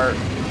Elkhart.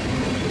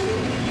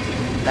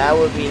 That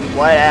would be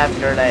right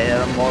after that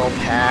intermodal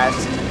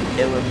passed.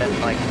 It would have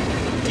been like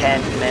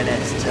 10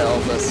 minutes till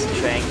this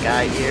train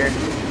got here.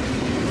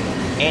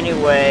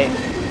 Anyway,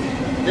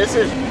 this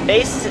is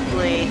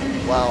basically,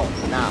 well,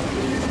 not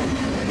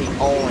the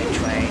only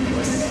train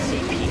with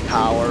CP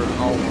power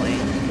only.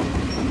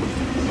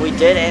 We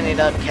did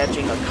end up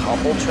catching a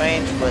couple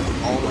trains with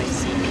only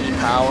CP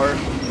power,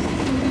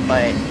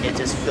 but it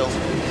just feels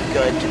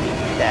good to be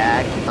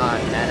back on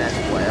NS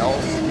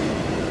Wales.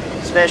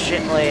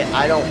 Especially,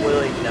 I don't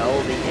really know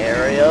the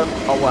area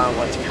around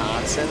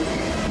Wisconsin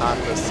on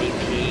the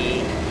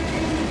CP,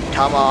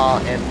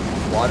 Tama,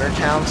 and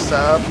Watertown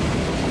sub.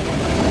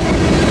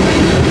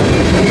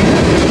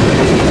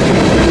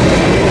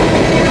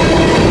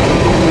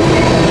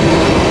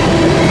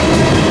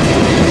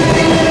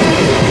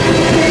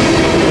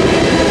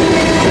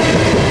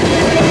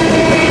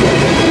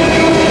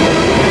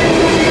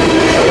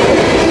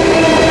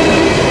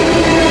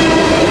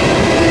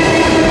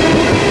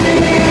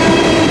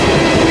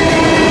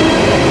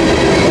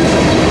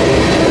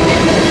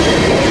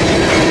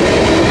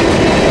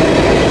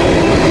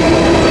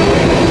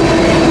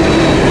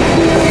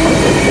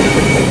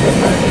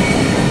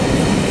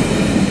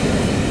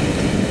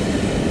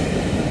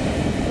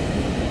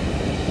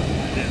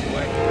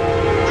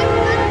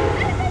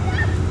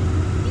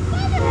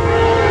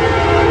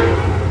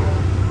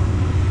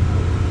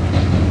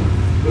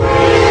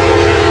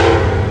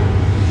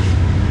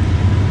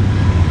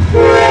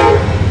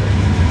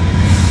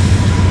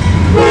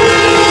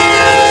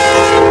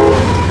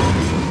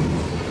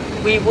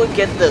 We would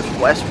get this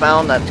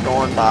westbound that's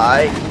going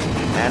by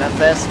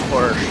manifest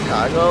for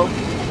Chicago,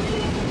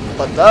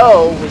 but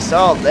though we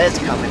saw this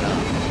coming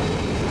up,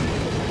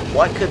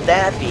 what could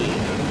that be?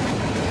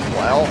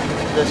 Well,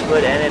 this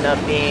would end up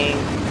being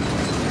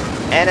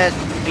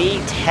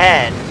NSB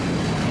 10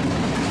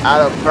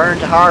 out of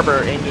Burnt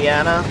Harbor,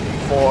 Indiana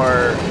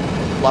for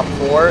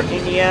LaPorte,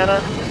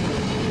 Indiana.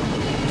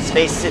 It's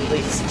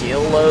basically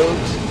steel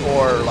loads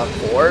for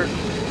LaPorte,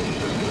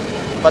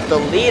 but the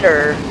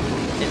leader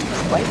is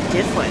quite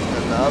different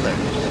than the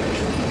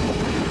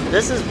others.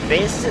 This is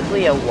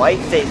basically a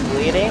whiteface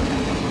leading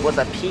with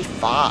a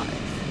P5.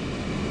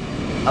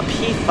 A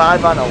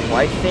P5 on a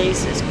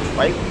whiteface is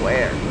quite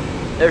rare.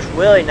 There's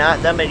really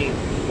not that many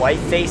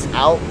whiteface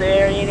out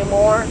there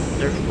anymore.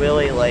 There's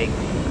really like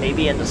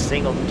maybe in the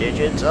single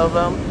digits of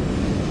them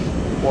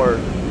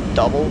or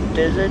double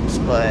digits,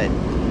 but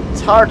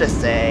it's hard to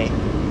say.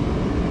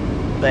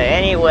 But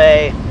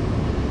anyway,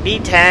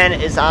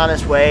 B10 is on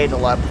its way to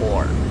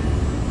LaPorte.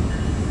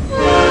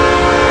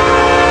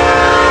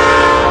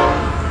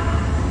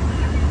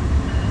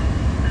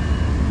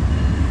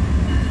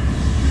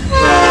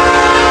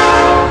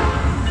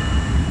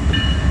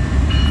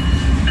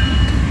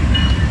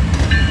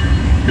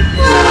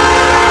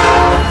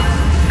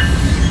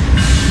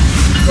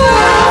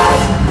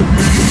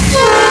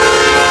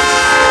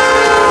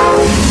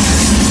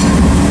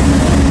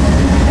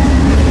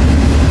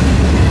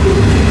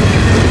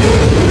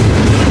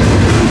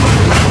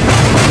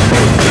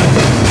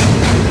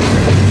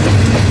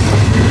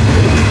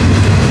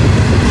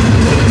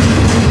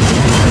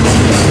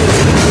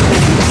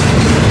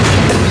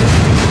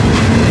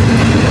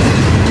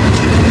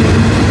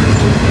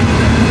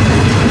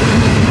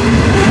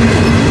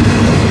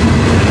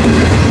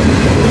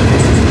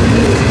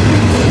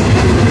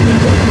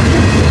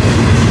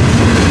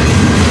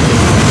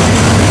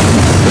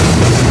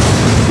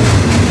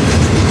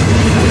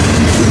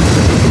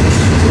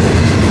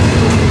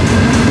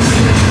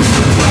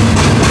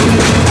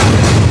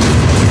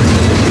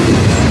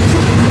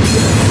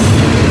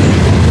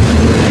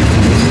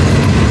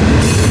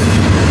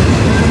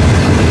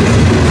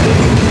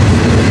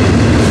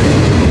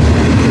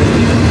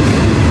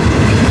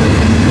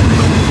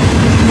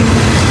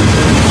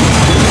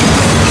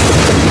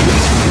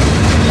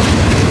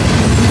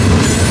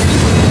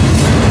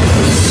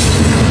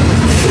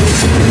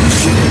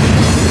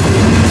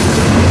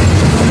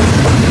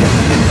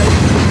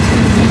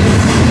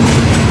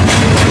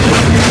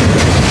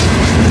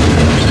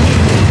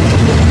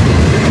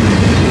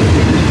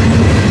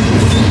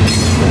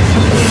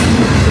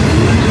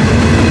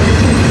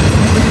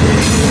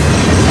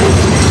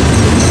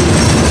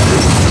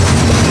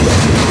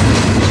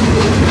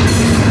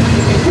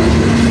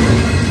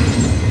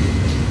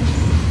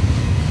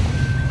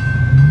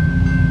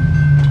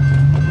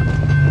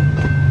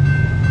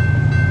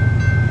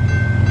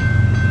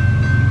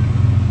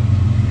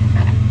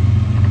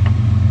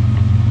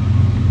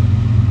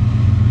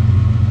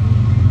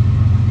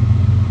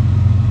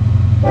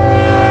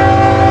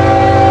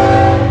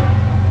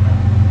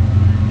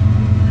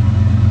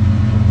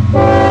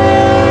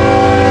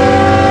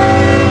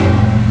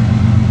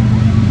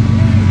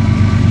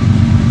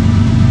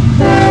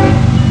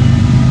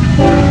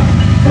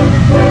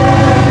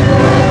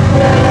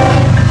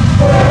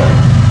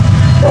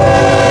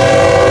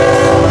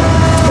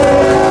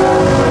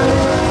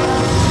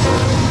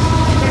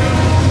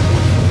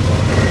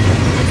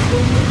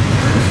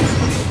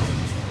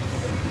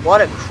 what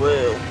a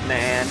crew,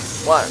 man.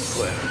 What a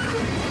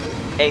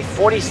crew. A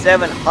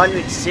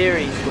 4700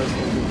 series was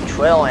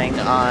trailing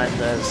on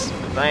this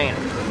van.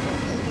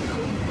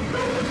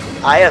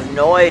 I have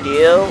no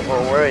idea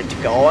or where it's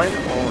going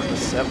or the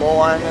symbol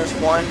on this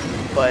one,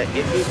 but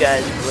if you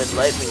guys would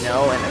let me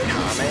know in the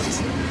comments,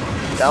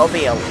 that would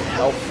be a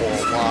helpful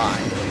lot.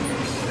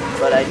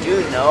 But I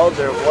do know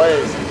there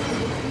was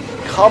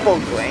a couple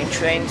grain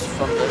trains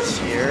from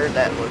this year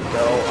that would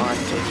go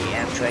onto the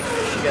Amtrak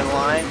Michigan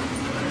line.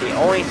 The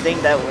only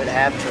thing that would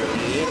have to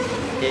leave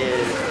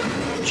is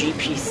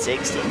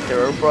GP60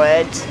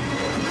 thoroughbreds.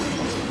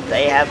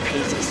 They have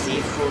PCC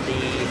for the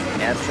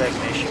Amtrak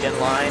Michigan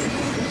line.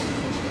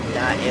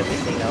 Not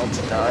everything else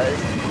does.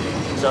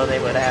 So they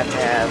would have to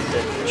have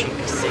the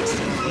GP60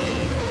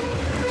 lead.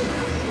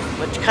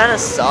 Which kind of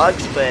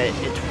sucks, but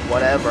it's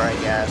whatever, I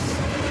guess.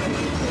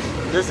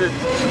 This is...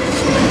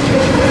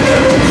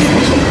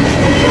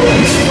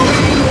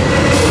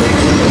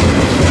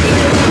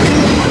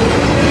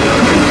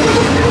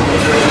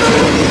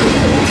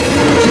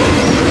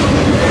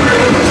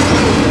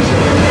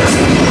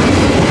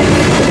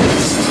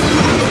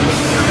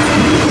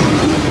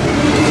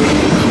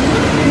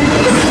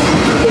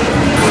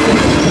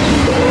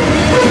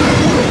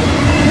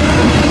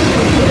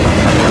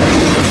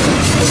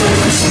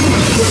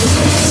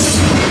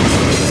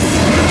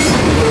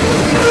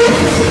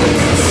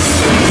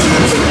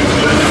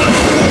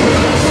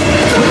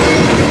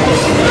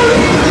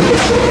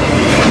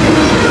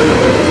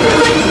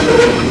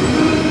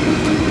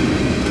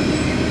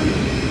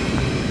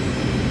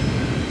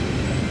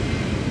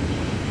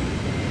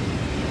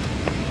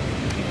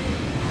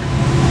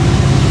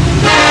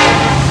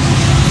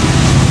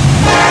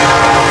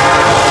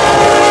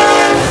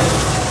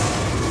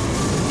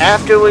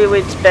 After we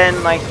would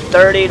spend like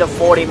 30 to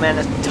 40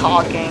 minutes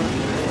talking,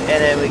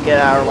 and then we get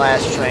our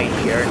last train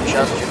here in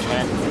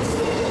Chesterton.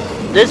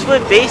 This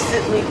would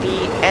basically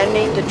be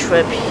ending the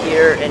trip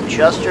here in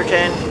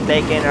Chesterton,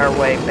 making our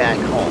way back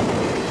home.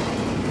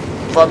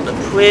 From the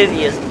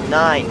previous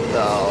night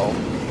though,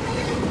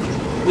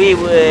 we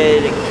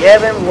would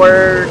given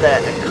word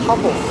that a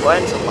couple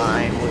friends of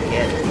mine would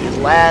get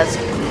the last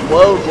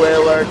Road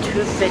Wheeler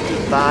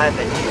 255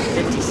 and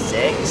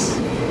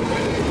 256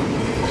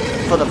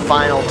 for the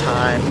final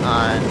time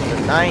on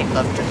the night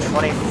of the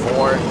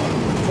 24th.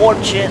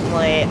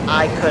 Fortunately,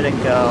 I couldn't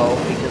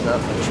go because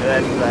of the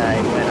trip that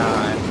I went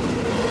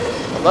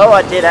on. Although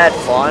I did have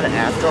fun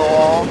after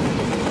all,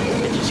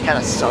 it just kind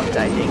of sucked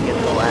I didn't get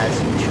the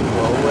last 2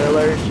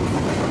 roll-wheelers.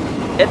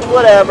 It's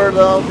whatever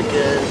though,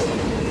 because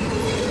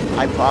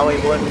I probably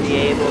wouldn't be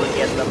able to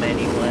get them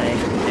anyway.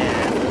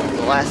 And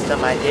the last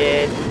time I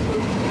did,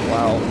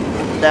 well,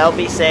 that'll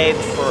be saved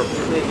for a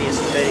previous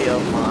video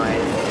of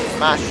mine.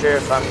 Not sure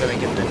if I'm gonna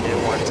get the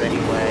new ones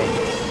anyway,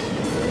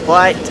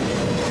 but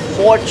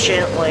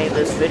fortunately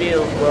this video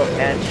will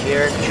end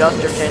here in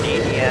Chesterton,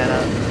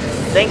 Indiana.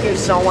 Thank you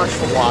so much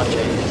for watching,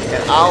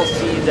 and I'll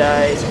see you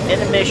guys in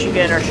the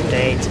Michigan or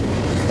States,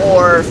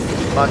 or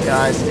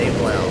Buckeyes, stay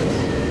well.